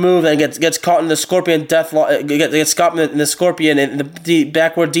particular move and gets caught in the Scorpion gets caught in the Scorpion and the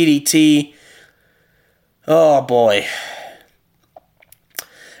backward DDT. Oh boy.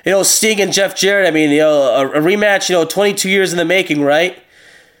 Sting and Jeff Jarrett, I mean, a rematch, 22 years in the making, right?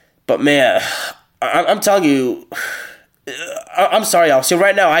 But man, I'm telling you, I'm sorry, y'all. See,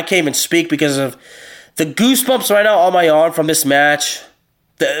 right now, I can't even speak because of the goosebumps right now on my arm from this match.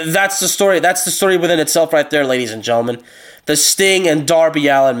 That's the story. That's the story within itself right there, ladies and gentlemen. The Sting and Darby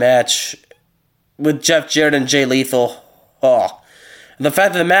Allin match with Jeff Jarrett and Jay Lethal. Oh. And the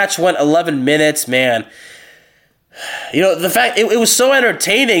fact that the match went 11 minutes, man. The fact it was so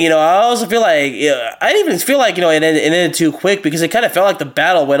entertaining, I also feel like, I didn't even feel like, it ended too quick because it kind of felt like the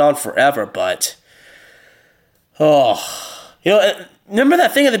battle went on forever, but, remember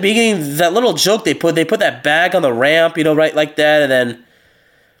that thing at the beginning, that little joke they put that bag on the ramp, right like that, and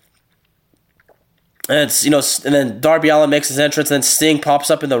then Darby Allin makes his entrance, and then Sting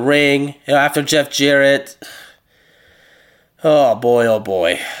pops up in the ring, after Jeff Jarrett. Oh boy, oh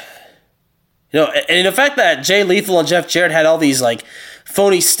boy. And the fact that Jay Lethal and Jeff Jarrett had all these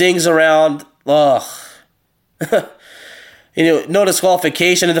phony stings around, ugh. No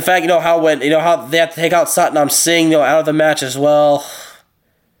disqualification, and the fact, how they have to take out Satnam Singh, out of the match as well.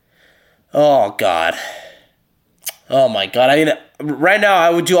 Oh, God. Oh, my God. I mean, right now, I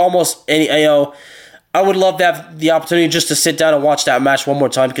would do almost any, I would love to have the opportunity just to sit down and watch that match one more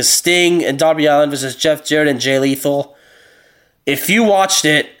time, because Sting and Darby Allin versus Jeff Jarrett and Jay Lethal, if you watched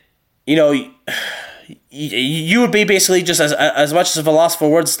it, you would be basically just as much of a loss for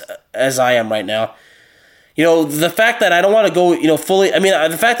words as I am right now. The fact that I don't want to go, fully... I mean,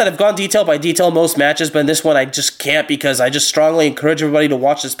 the fact that I've gone detail by detail in most matches, but in this one I just can't because I just strongly encourage everybody to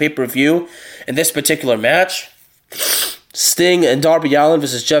watch this pay-per-view in this particular match. Sting and Darby Allin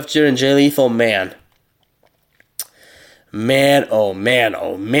versus Jeff Jarrett and Jay Lethal, man. Man, oh man,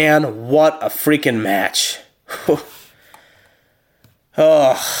 oh man, what a freaking match.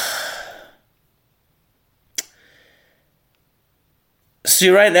 Oh... See,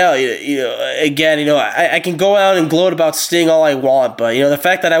 right now, again, I can go out and gloat about Sting all I want, but, the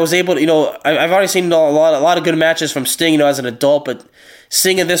fact that I was able to, I've already seen a lot of good matches from Sting, as an adult, but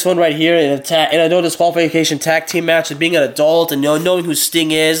Sting in this one right here, in a no disqualification tag team match, and being an adult, and knowing who Sting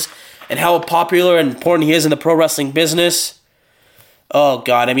is, and how popular and important he is in the pro wrestling business, oh,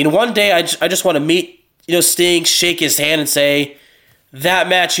 God, I mean, one day I just want to meet, Sting, shake his hand, and say, that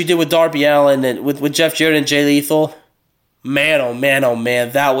match you did with Darby Allin, and with Jeff Jarrett and Jay Lethal, man, oh man, oh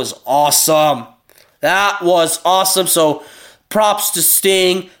man, that was awesome. That was awesome. So, props to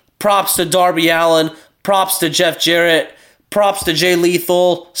Sting, props to Darby Allin, props to Jeff Jarrett, props to Jay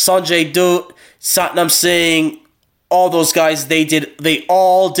Lethal, Sanjay Dutt, Satnam Singh, all those guys. They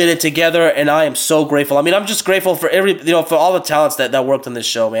all did it together, and I am so grateful. I mean, I'm just grateful for for all the talents that worked on this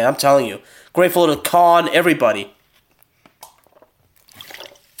show, man. I'm telling you, grateful to Khan, everybody.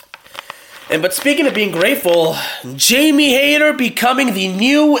 But speaking of being grateful, Jamie Hayter becoming the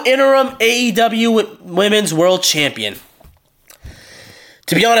new interim AEW Women's World Champion.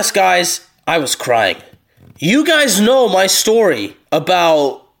 To be honest, guys, I was crying. You guys know my story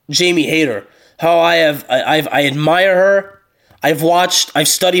about Jamie Hayter. How I admire her. I've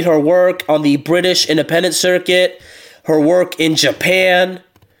studied her work on the British independent circuit, her work in Japan.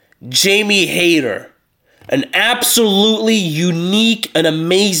 Jamie Hayter. An absolutely unique and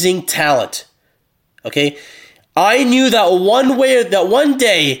amazing talent. Okay? I knew that one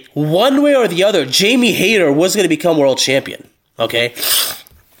day, one way or the other, Jamie Hayter was going to become world champion. Okay?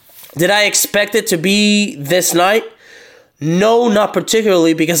 Did I expect it to be this night? No, not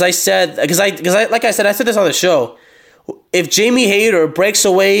particularly, because I said this on the show. If Jamie Hayter breaks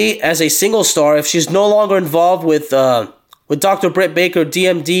away as a single star, if she's no longer involved with Dr. Britt Baker,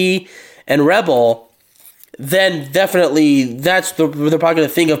 DMD, and Rebel, then definitely they're probably going to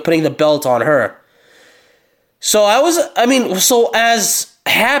think of putting the belt on her. So as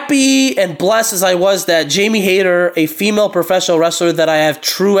happy and blessed as I was that Jamie Hayter, a female professional wrestler that I have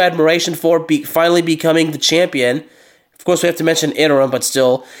true admiration for, finally becoming the champion. Of course, we have to mention interim, but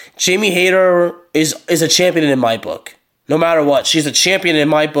still, Jamie Hayter is a champion in my book. No matter what, she's a champion in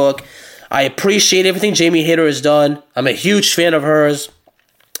my book. I appreciate everything Jamie Hayter has done. I'm a huge fan of hers.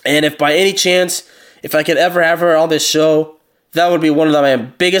 And if by any chance, if I could ever have her on this show, that would be one of my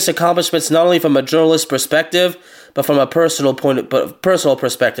biggest accomplishments, not only from a journalist perspective, but from a personal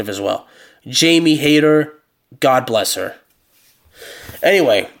perspective as well. Jamie Hayter, God bless her.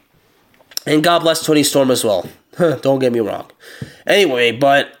 Anyway, and God bless Toni Storm as well. Don't get me wrong. Anyway,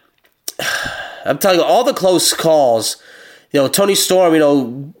 but I'm telling you, all the close calls, Toni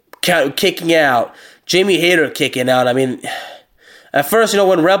Storm, kicking out, Jamie Hayter kicking out. I mean, at first,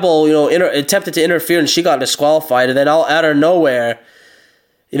 when Rebel, attempted to interfere and she got disqualified, and then out of nowhere,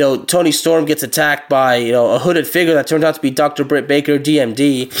 Toni Storm gets attacked by, a hooded figure that turned out to be Dr. Britt Baker,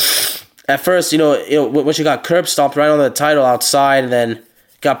 DMD. At first, when she got curb stomped right on the title outside, and then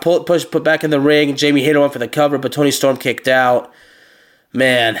got put back in the ring, Jamie Hayter went for the cover, but Toni Storm kicked out.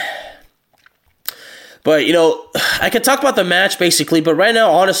 Man. But, I could talk about the match, basically, but right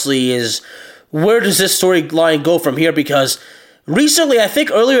now, honestly, is where does this storyline go from here? Because recently, I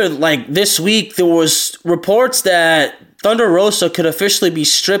think earlier, this week, there was reports that Thunder Rosa could officially be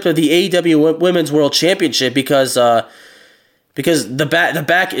stripped of the AEW Women's World Championship because the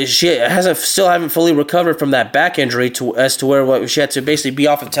back she haven't fully recovered from that back injury as to where she had to basically be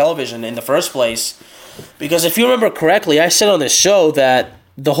off of television in the first place. Because if you remember correctly, I said on this show that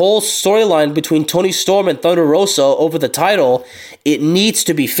the whole storyline between Toni Storm and Thunder Rosa over the title, it needs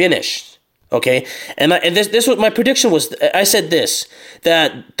to be finished. Okay, and this was my prediction. I said this,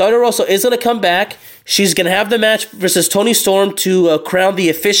 that Thunder Rosa is going to come back. She's going to have the match versus Toni Storm to crown the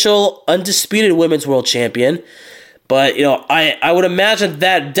official undisputed Women's World Champion. But I would imagine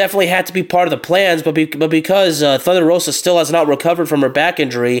that definitely had to be part of the plans. But because Thunder Rosa still has not recovered from her back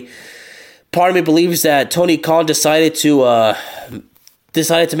injury, part of me believes that Tony Khan decided to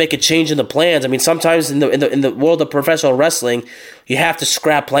make a change in the plans. I mean, sometimes in the world of professional wrestling, you have to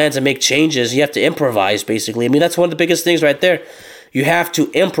scrap plans and make changes. You have to improvise, basically. I mean, that's one of the biggest things right there. You have to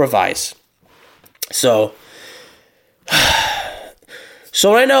improvise. So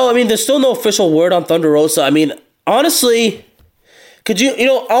right now, I mean, there's still no official word on Thunder Rosa. I mean, honestly,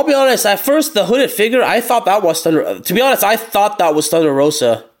 I'll be honest. At first, the hooded figure, I thought that was Thunder. To be honest, I thought that was Thunder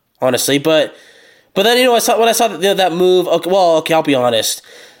Rosa, honestly, but then, when I saw that move, okay, I'll be honest.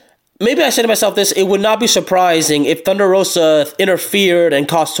 Maybe I said to myself this, it would not be surprising if Thunder Rosa interfered and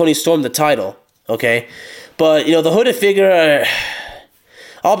cost Toni Storm the title, okay? But, the hooded figure,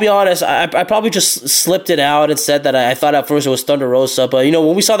 I'll be honest, I probably just slipped it out and said that I thought at first it was Thunder Rosa, but,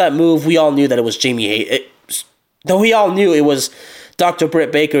 when we saw that move, we all knew that it was Jamie Hayter. No, we all knew it was Dr.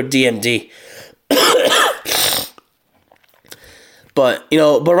 Britt Baker, DMD. But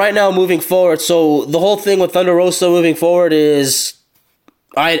right now, moving forward, so the whole thing with Thunder Rosa moving forward is,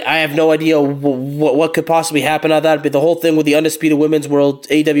 I have no idea what could possibly happen out of that. But the whole thing with the undisputed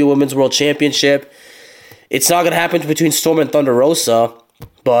AEW Women's World Championship, it's not going to happen between Storm and Thunder Rosa.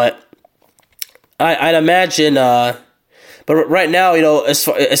 But I'd imagine. But right now,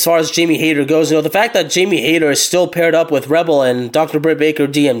 as far as Jamie Hayter goes, the fact that Jamie Hayter is still paired up with Rebel and Dr. Britt Baker,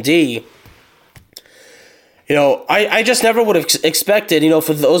 DMD. I just never would have expected,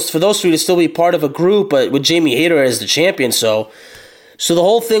 for those three to still be part of a group, but with Jamie Hayter as the champion. So the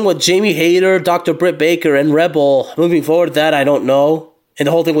whole thing with Jamie Hayter, Dr. Britt Baker, and Rebel moving forward, that I don't know, and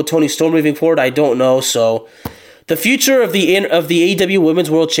the whole thing with Toni Storm moving forward, I don't know. So the future of the AEW Women's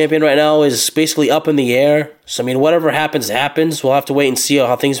World Champion right now is basically up in the air. So I mean, whatever happens. We'll have to wait and see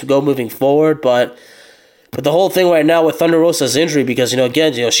how things go moving forward, but the whole thing right now with Thunder Rosa's injury, because,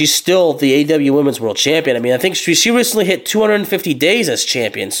 again, she's still the AEW Women's World Champion. I mean, I think she recently hit 250 days as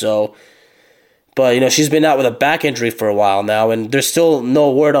champion, so. But, she's been out with a back injury for a while now, and there's still no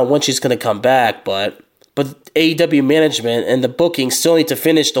word on when she's going to come back. But AEW management and the booking still need to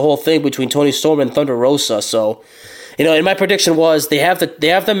finish the whole thing between Toni Storm and Thunder Rosa. So, and my prediction was they have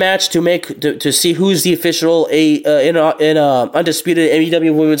the match to see who's the official undisputed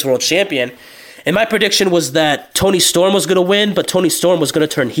AEW Women's World Champion. And my prediction was that Toni Storm was going to win, but Toni Storm was going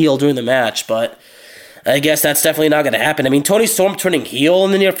to turn heel during the match. But I guess that's definitely not going to happen. I mean, Tony Storm turning heel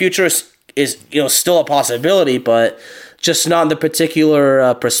in the near future is still a possibility, but just not in the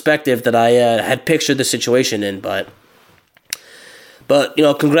particular perspective that I had pictured the situation in. But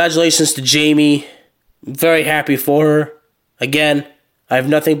congratulations to Jamie. I'm very happy for her. Again, I have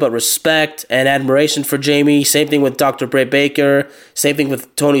nothing but respect and admiration for Jamie. Same thing with Dr. Britt Baker. Same thing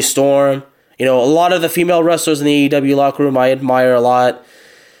with Tony Storm. A lot of the female wrestlers in the AEW locker room I admire a lot.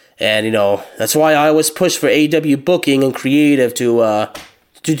 And, that's why I always push for AEW booking and creative to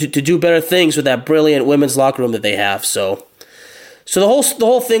do better things with that brilliant women's locker room that they have. So the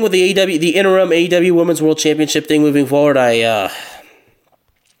whole thing with the AEW, the interim AEW Women's World Championship thing moving forward, I'll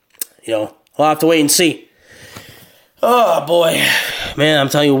have to wait and see. Oh, boy. Man, I'm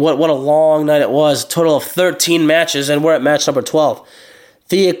telling you, what a long night it was. A total of 13 matches, and we're at match number 12.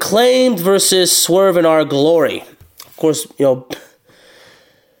 The Acclaimed versus Swerve in Our Glory. Of course, when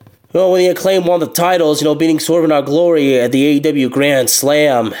the Acclaimed won the titles, beating Swerve in Our Glory at the AEW Grand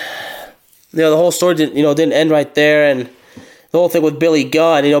Slam. The whole story didn't end right there, and the whole thing with Billy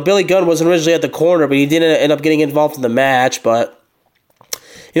Gunn. Billy Gunn wasn't originally at the corner, but he didn't end up getting involved in the match, but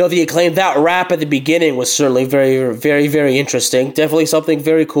the Acclaim, that rap at the beginning was certainly very, very, very interesting. Definitely something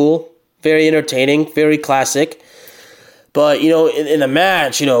very cool, very entertaining, very classic. But, in the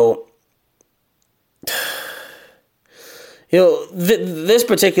match, this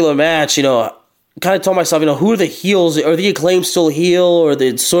particular match, kind of told myself, who are the heels? Are the Acclaim still heel? Or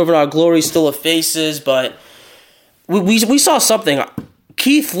the Swerve in Our Glory still a faces? But we saw something.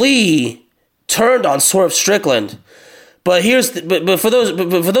 Keith Lee turned on Swerve Strickland. But for those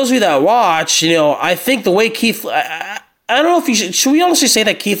of you that watch, I think the way Keith, I don't know if should we honestly say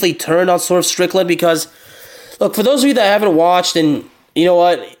that Keith Lee turned on Swerve Strickland? Because look, for those of you that haven't watched, and you know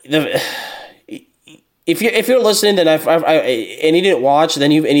what, if you're listening, then and you didn't watch,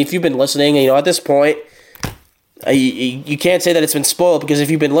 then if you've been listening, at this point, you can't say that it's been spoiled, because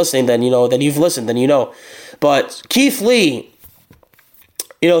if you've been listening, then then you've listened, then But Keith Lee.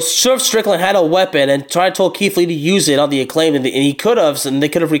 Swerve Strickland had a weapon and told Keith Lee to use it on the Acclaim, and he could have, and they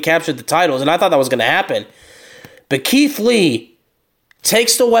could have recaptured the titles, and I thought that was going to happen. But Keith Lee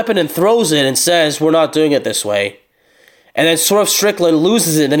takes the weapon and throws it and says, "We're not doing it this way." And then Swerve Strickland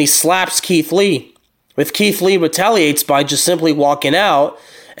loses it, and then he slaps Keith Lee. With Keith Lee retaliates by just simply walking out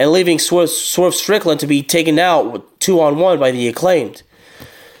and leaving Swerve Strickland to be taken out 2-on-1 by the Acclaimed.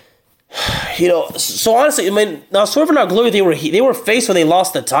 So honestly, now Swerve in Our Glory, they were faced when they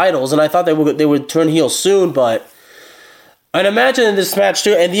lost the titles, and I thought they would turn heel soon, but I'd imagine in this match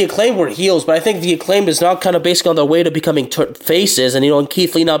too, and the Acclaim were heels, but I think the Acclaim is now kind of basically on their way to becoming faces, and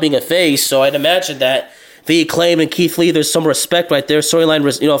Keith Lee now being a face, so I'd imagine that the Acclaim and Keith Lee, there's some respect right there. Storyline,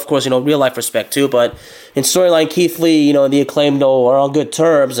 of course, real life respect too, but in storyline, Keith Lee, and the Acclaim are on good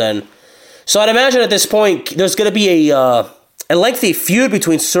terms, and so I'd imagine at this point there's going to be a lengthy feud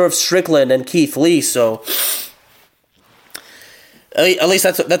between Swerve Strickland and Keith Lee, so at least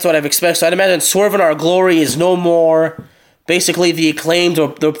that's what I've expected. So I'd imagine Swerve in Our Glory is no more. Basically, the Acclaimed,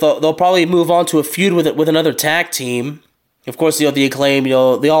 they'll probably move on to a feud with another tag team. Of course, the Acclaimed,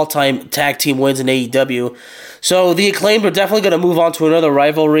 the all-time tag team wins in AEW. So the Acclaimed are definitely going to move on to another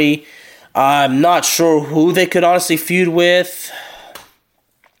rivalry. I'm not sure who they could honestly feud with.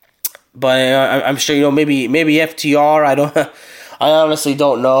 But I'm sure maybe FTR. I honestly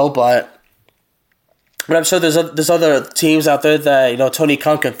don't know, but I'm sure there's other teams out there that Tony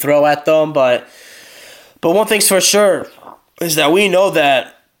Khan can throw at them. But one thing's for sure is that we know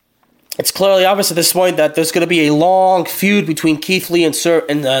that it's clearly obvious at this point that there's going to be a long feud between Keith Lee and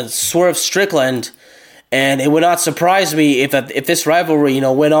Swerve Strickland, and it would not surprise me if this rivalry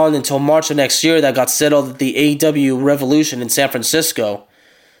went on until March of next year. That got settled at the AEW Revolution in San Francisco.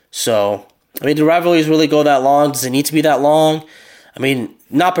 So, do rivalries really go that long? Does it need to be that long?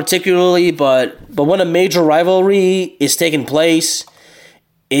 Not particularly, but when a major rivalry is taking place,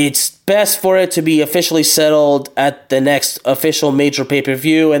 it's best for it to be officially settled at the next official major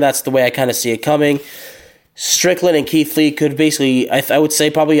pay-per-view, and that's the way I kind of see it coming. Strickland and Keith Lee could basically, I would say,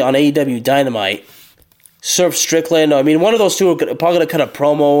 probably on AEW Dynamite. Swerve Strickland, one of those two are probably going to cut a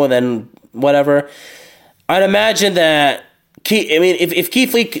promo and then whatever. I'd imagine that if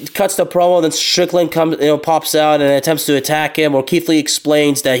Keith Lee cuts the promo, then Strickland comes, pops out and attempts to attack him, or Keith Lee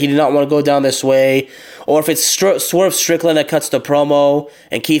explains that he did not want to go down this way, or if it's Swerve Strickland that cuts the promo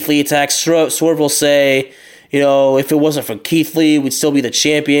and Keith Lee attacks, Swerve will say, if it wasn't for Keith Lee, we'd still be the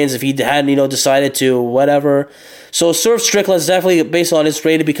champions if he hadn't, decided to, whatever. So Swerve Strickland is definitely based on his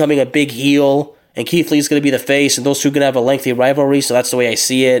rate of becoming a big heel, and Keith Lee is going to be the face, and those two are going to have a lengthy rivalry, so that's the way I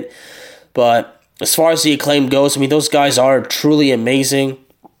see it. But as far as the Acclaim goes, those guys are truly amazing.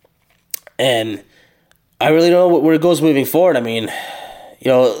 And I really don't know where it goes moving forward. I mean,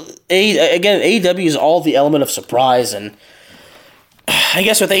 again, AEW is all the element of surprise, and I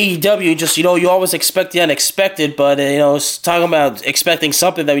guess with AEW, just, you always expect the unexpected, but, it's talking about expecting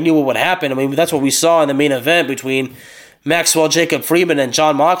something that we knew what would happen. I mean, that's what we saw in the main event between Maxwell Jacob Friedman and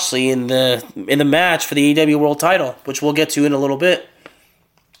Jon Moxley in the match for the AEW World Title, which we'll get to in a little bit.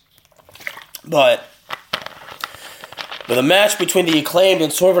 But with a match between the Acclaimed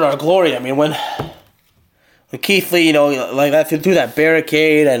and Swerve in Our Glory, I mean, when Keith Lee, like that through that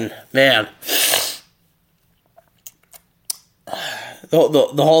barricade, and man,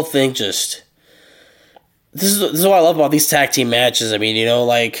 the whole thing just. This is what I love about these tag team matches. I mean,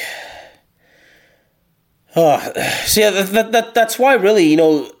 that's why really,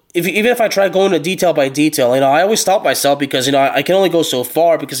 even if I try going into detail by detail, I always stop myself because, I can only go so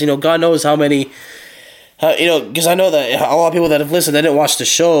far because, God knows how many, because I know that a lot of people that have listened, they didn't watch the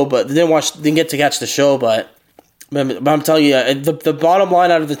show, but didn't get to catch the show, but I'm telling you, the bottom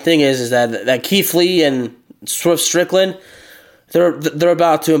line out of the thing is that Keith Lee and Swerve Strickland, they're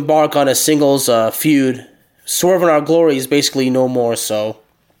about to embark on a singles feud. Swerve in Our Glory is basically no more, so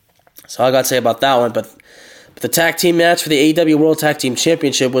all I got to say about that one, but the tag team match for the AEW World Tag Team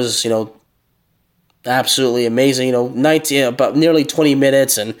Championship was, absolutely amazing. About nearly 20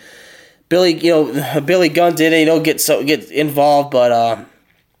 minutes, and Billy Gunn didn't, get involved, but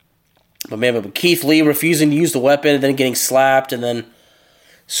Keith Lee refusing to use the weapon and then getting slapped, and then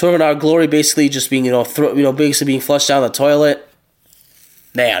Swerve in Our Glory basically just being, basically being flushed down the toilet.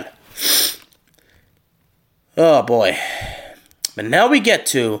 Man. Oh boy. But now we get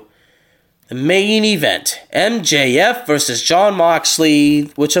to the main event, MJF versus Jon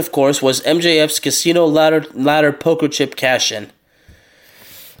Moxley, which of course was MJF's casino ladder poker chip cash-in.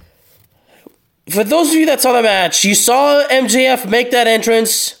 For those of you that saw the match, you saw MJF make that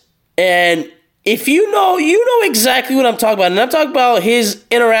entrance, and if you know exactly what I'm talking about, and I'm talking about his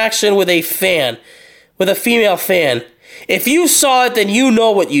interaction with a fan, with a female fan. If you saw it, then you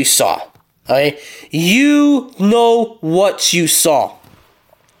know what you saw. Okay? You know what you saw.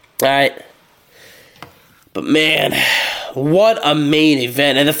 Alright? But man, what a main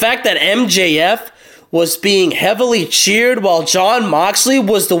event. And the fact that MJF was being heavily cheered while Jon Moxley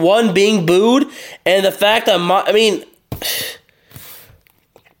was the one being booed, and the fact that, and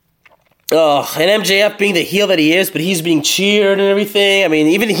MJF being the heel that he is, but he's being cheered and everything. I mean,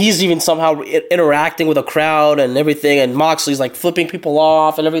 he's somehow interacting with a crowd and everything, and Moxley's like flipping people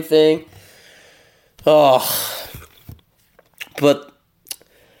off and everything. But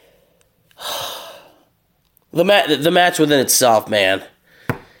the match within itself, man.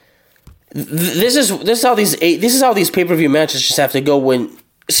 This is how these pay-per-view matches just have to go.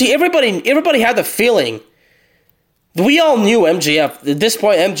 Everybody had the feeling. We all knew MJF at this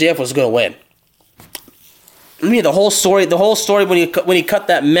point. MJF was going to win. I mean, the whole story when he cut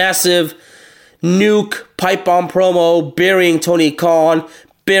that massive nuke pipe bomb promo, burying Tony Khan,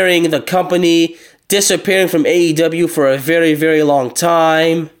 burying the company, disappearing from AEW for a very, very long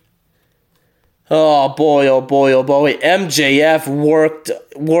time. Oh boy, oh boy, oh boy. MJF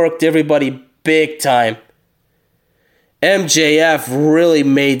worked everybody big time. MJF really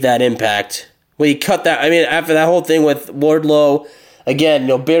made that impact. When he cut that, after that whole thing with Wardlow, again,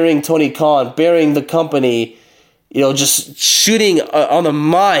 burying Tony Khan, burying the company, just shooting on the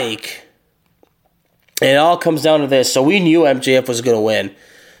mic. And it all comes down to this. So we knew MJF was going to win.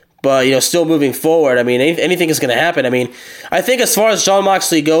 But, still moving forward, anything is going to happen. I think as far as Jon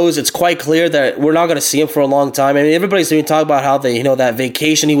Moxley goes, it's quite clear that we're not going to see him for a long time. Everybody's been talking about how that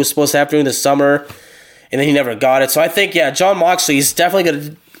vacation he was supposed to have during the summer, and then he never got it. So I think, Jon Moxley is definitely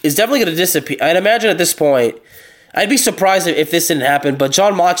going to disappear. I'd imagine at this point, I'd be surprised if this didn't happen, but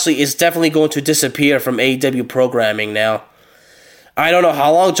Jon Moxley is definitely going to disappear from AEW programming now. I don't know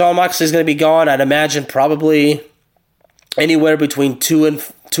how long Jon Moxley is going to be gone. I'd imagine probably anywhere between 2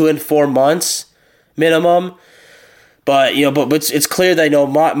 and 4 months minimum. But it's clear that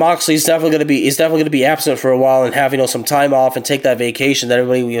Moxley is definitely going to be absent for a while and have some time off and take that vacation that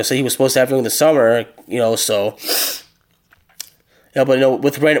everybody said he was supposed to have during the summer. So. But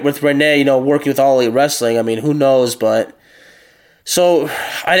with Renee, working with All Elite Wrestling, who knows? But so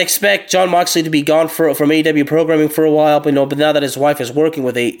I'd expect Jon Moxley to be gone from AEW programming for a while. But but now that his wife is working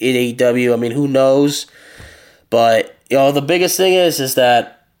with AEW, who knows? But the biggest thing is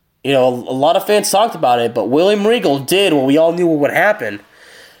that a lot of fans talked about it, but William Regal did what we all knew would happen.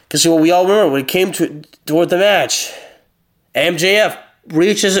 Because we all remember when it came toward the match, MJF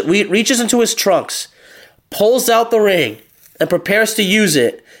reaches into his trunks, pulls out the ring, and prepares to use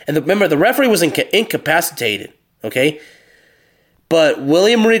it. And remember, the referee was incapacitated, okay? But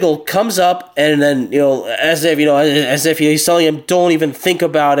William Regal comes up and then, as if he's telling him, don't even think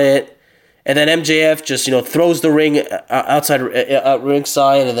about it. And then MJF just, throws the ring outside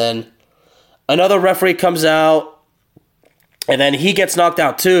ringside, and then another referee comes out, and then he gets knocked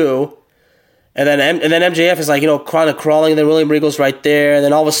out too. And then MJF is like, kind of crawling, and then William Regal's right there. And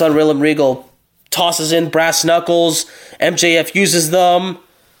then all of a sudden, William Regal tosses in brass knuckles. MJF uses them,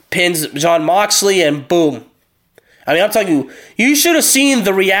 pins Jon Moxley, and boom. I mean, I'm telling you, you should have seen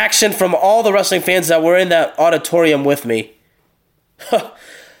the reaction from all the wrestling fans that were in that auditorium with me.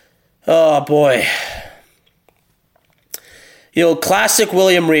 Oh, boy. Classic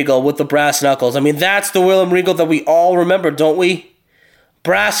William Regal with the brass knuckles. I mean, that's the William Regal that we all remember, don't we?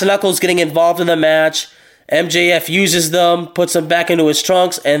 Brass knuckles getting involved in the match. MJF uses them, puts them back into his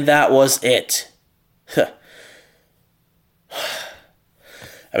trunks, and that was it. I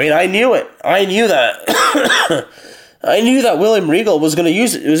mean, I knew it. I knew that. I knew that William Regal was going to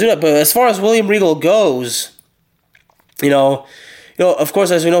use it. But as far as William Regal goes, of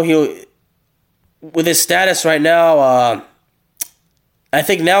course, as we know, with his status right now, I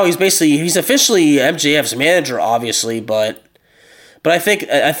think now he's officially MJF's manager, obviously, but I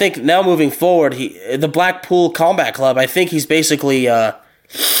think now moving forward, the Blackpool Combat Club, I think he's basically, I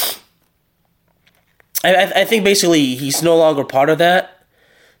think basically he's no longer part of that.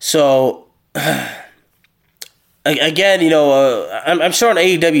 So again, I'm sure on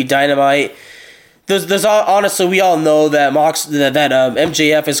AEW Dynamite, There's honestly, we all know that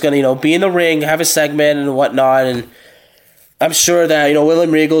MJF is going to be in the ring, have a segment and whatnot, and I'm sure that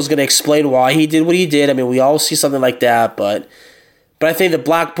William Regal is going to explain why he did what he did. I mean, we all see something like that, but I think the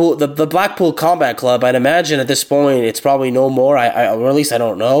Blackpool Combat Club, I'd imagine at this point it's probably no more. Or at least I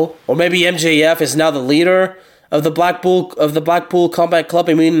don't know, or maybe MJF is now the leader of the Blackpool Combat Club.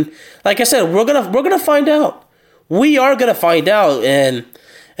 I mean, like I said, we're gonna find out. We are gonna find out, and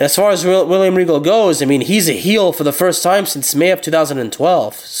as far as William Regal goes, I mean, he's a heel for the first time since May of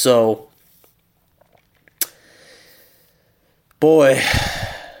 2012. So, boy,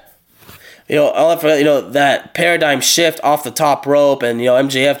 I'll never forget, that paradigm shift off the top rope, and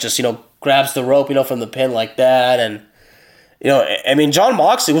MJF just grabs the rope from the pin like that, and I mean, Jon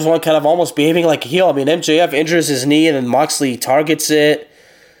Moxley was one kind of almost behaving like a heel. I mean, MJF injures his knee, and then Moxley targets it.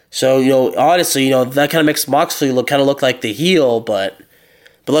 So honestly, that kind of makes Moxley look like the heel, but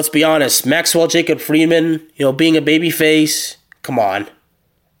let's be honest, Maxwell Jacob Friedman, being a babyface, come on.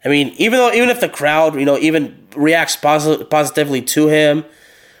 I mean, even if the crowd, even reacts positively to him,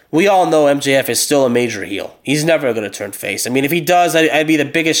 we all know MJF is still a major heel. He's never going to turn face. I mean, if he does, I'd be the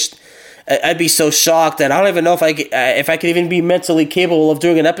biggest. I'd be so shocked that I don't even know if I could even be mentally capable of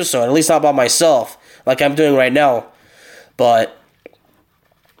doing an episode. At least not by myself, like I'm doing right now. But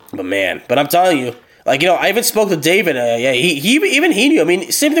man, I'm telling you. I even spoke to David. He knew. I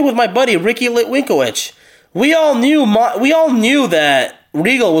mean, same thing with my buddy Ricky Litwinkowicz. We all knew that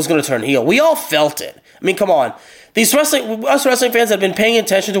Regal was going to turn heel. We all felt it. I mean, come on. Us wrestling fans have been paying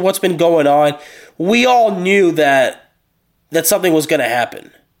attention to what's been going on. We all knew that something was going to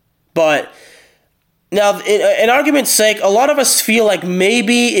happen. But now, in argument's sake, a lot of us feel like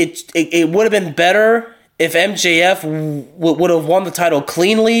maybe it would have been better if MJF would have won the title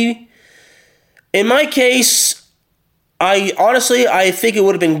cleanly. In my case, I think it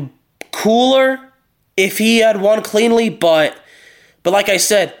would have been cooler if he had won cleanly, but like I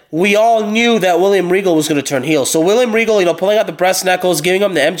said, we all knew that William Regal was going to turn heel. So William Regal, pulling out the brass knuckles, giving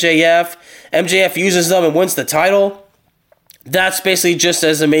them to MJF. MJF uses them and wins the title. That's basically just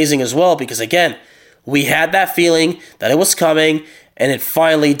as amazing as well, because again, we had that feeling that it was coming, and it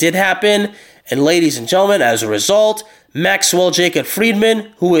finally did happen. And ladies and gentlemen, as a result, Maxwell Jacob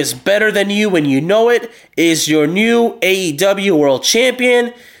Friedman, who is better than you when you know it, is your new AEW World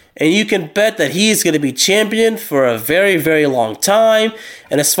Champion. And you can bet that he's going to be champion for a very, very long time.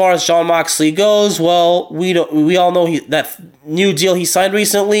 And as far as Jon Moxley goes, well, we all know that new deal he signed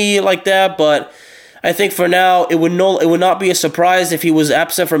recently like that. But I think for now, it would not be a surprise if he was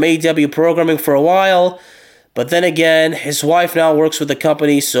absent from AEW programming for a while. But then again, his wife now works with the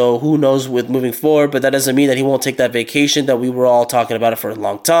company, so who knows with moving forward. But that doesn't mean that he won't take that vacation that we were all talking about it for a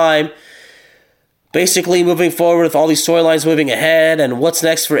long time. Basically, moving forward with all these storylines moving ahead and what's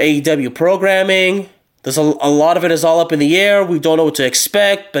next for AEW programming, there's a lot of it is all up in the air. We don't know what to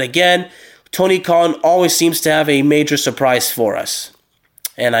expect. But again, Tony Khan always seems to have a major surprise for us.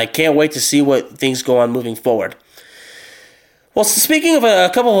 And I can't wait to see what things go on moving forward. Well, speaking of a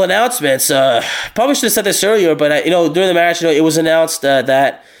couple of announcements, probably should have said this earlier, but during the match, it was announced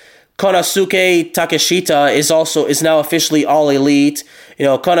that Konosuke Takeshita is now officially All Elite.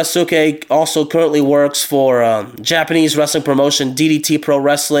 Konosuke also currently works for Japanese wrestling promotion DDT Pro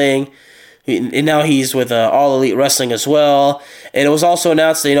Wrestling. And now he's with All Elite Wrestling as well. And it was also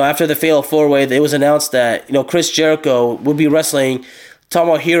announced that, after the Fatal 4-Way, it was announced that, Chris Jericho would be wrestling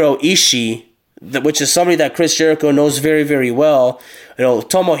Tomohiro Ishii, which is somebody that Chris Jericho knows very, very well.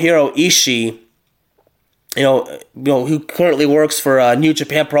 Tomohiro Ishii, who currently works for New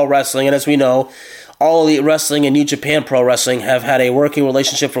Japan Pro Wrestling. And as we know, All Elite Wrestling and New Japan Pro Wrestling have had a working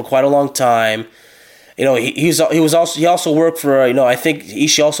relationship for quite a long time. He also worked for I think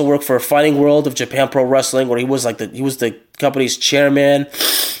Ishii also worked for Fighting World of Japan Pro Wrestling, where he was the company's chairman.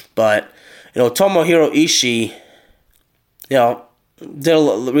 But Tomohiro Ishii, did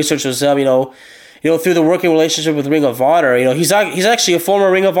a research himself. Through the working relationship with Ring of Honor, he's actually a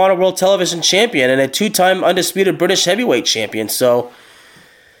former Ring of Honor World Television Champion and a 2-time undisputed British Heavyweight Champion. So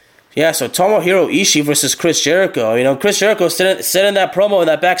Tomohiro Ishii versus Chris Jericho. Chris Jericho said in that promo, in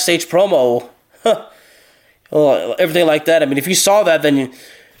that backstage promo. Well, everything like that. I mean, if you saw that, then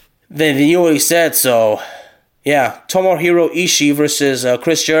you knew what he said. So, Tomohiro Ishii versus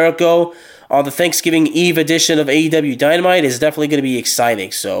Chris Jericho on the Thanksgiving Eve edition of AEW Dynamite is definitely going to be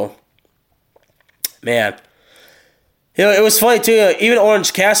exciting. So, man. It was funny, too. Even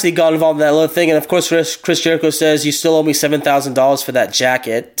Orange Cassidy got involved in that little thing. And, of course, Chris Jericho says, you still owe me $7,000 for that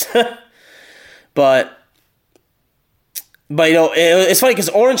jacket. But it's funny because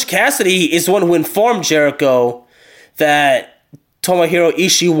Orange Cassidy is the one who informed Jericho that Tomohiro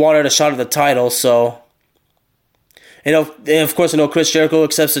Ishii wanted a shot at the title. So, and of course, Chris Jericho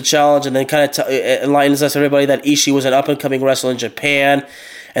accepts the challenge and then kind of enlightens us everybody that Ishii was an up-and-coming wrestler in Japan,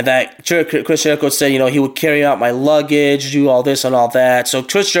 and that Chris Jericho said, he would carry out my luggage, do all this and all that. So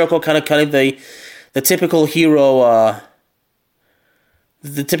Chris Jericho kind of the typical hero,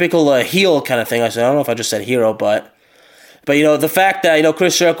 the typical heel kind of thing. I don't know if I just said hero, but the fact that,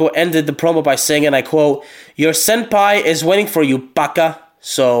 Chris Jericho ended the promo by saying, and I quote, "Your senpai is waiting for you, baka."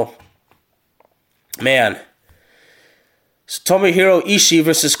 So, man. So Tomohiro Ishii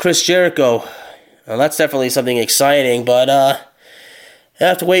versus Chris Jericho. Well, that's definitely something exciting, but I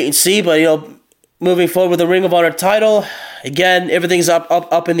have to wait and see. But, moving forward with the Ring of Honor title, again, everything's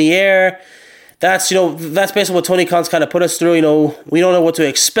up in the air. That's basically what Tony Khan's kind of put us through. We don't know what to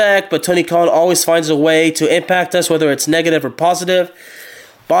expect, but Tony Khan always finds a way to impact us, whether it's negative or positive.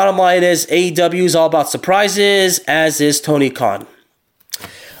 Bottom line is, AEW is all about surprises, as is Tony Khan.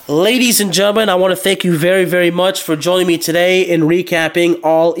 Ladies and gentlemen, I want to thank you very, very much for joining me today in recapping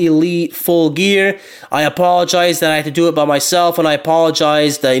All Elite Full Gear. I apologize that I had to do it by myself, and I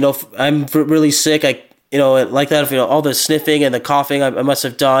apologize that, I'm really sick. Like that, all the sniffing and the coughing I must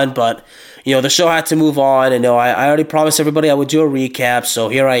have done, but the show had to move on, and I already promised everybody I would do a recap, so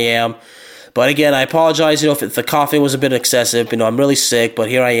here I am. But again, I apologize, if the coughing was a bit excessive. I'm really sick, but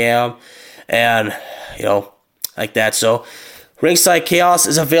here I am, and like that. So, Ringside Chaos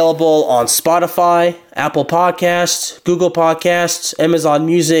is available on Spotify, Apple Podcasts, Google Podcasts, Amazon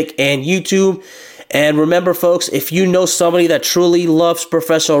Music, and YouTube. And remember, folks, if you know somebody that truly loves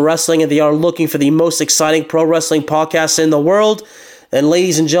professional wrestling and they are looking for the most exciting pro wrestling podcast in the world, then,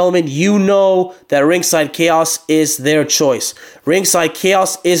 ladies and gentlemen, you know that Ringside Chaos is their choice. Ringside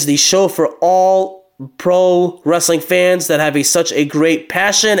Chaos is the show for all pro wrestling fans that have such a great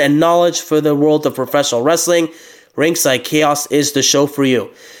passion and knowledge for the world of professional wrestling. Ringside Chaos is the show for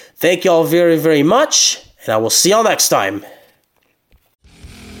you. Thank you all very, very much, and I will see y'all next time.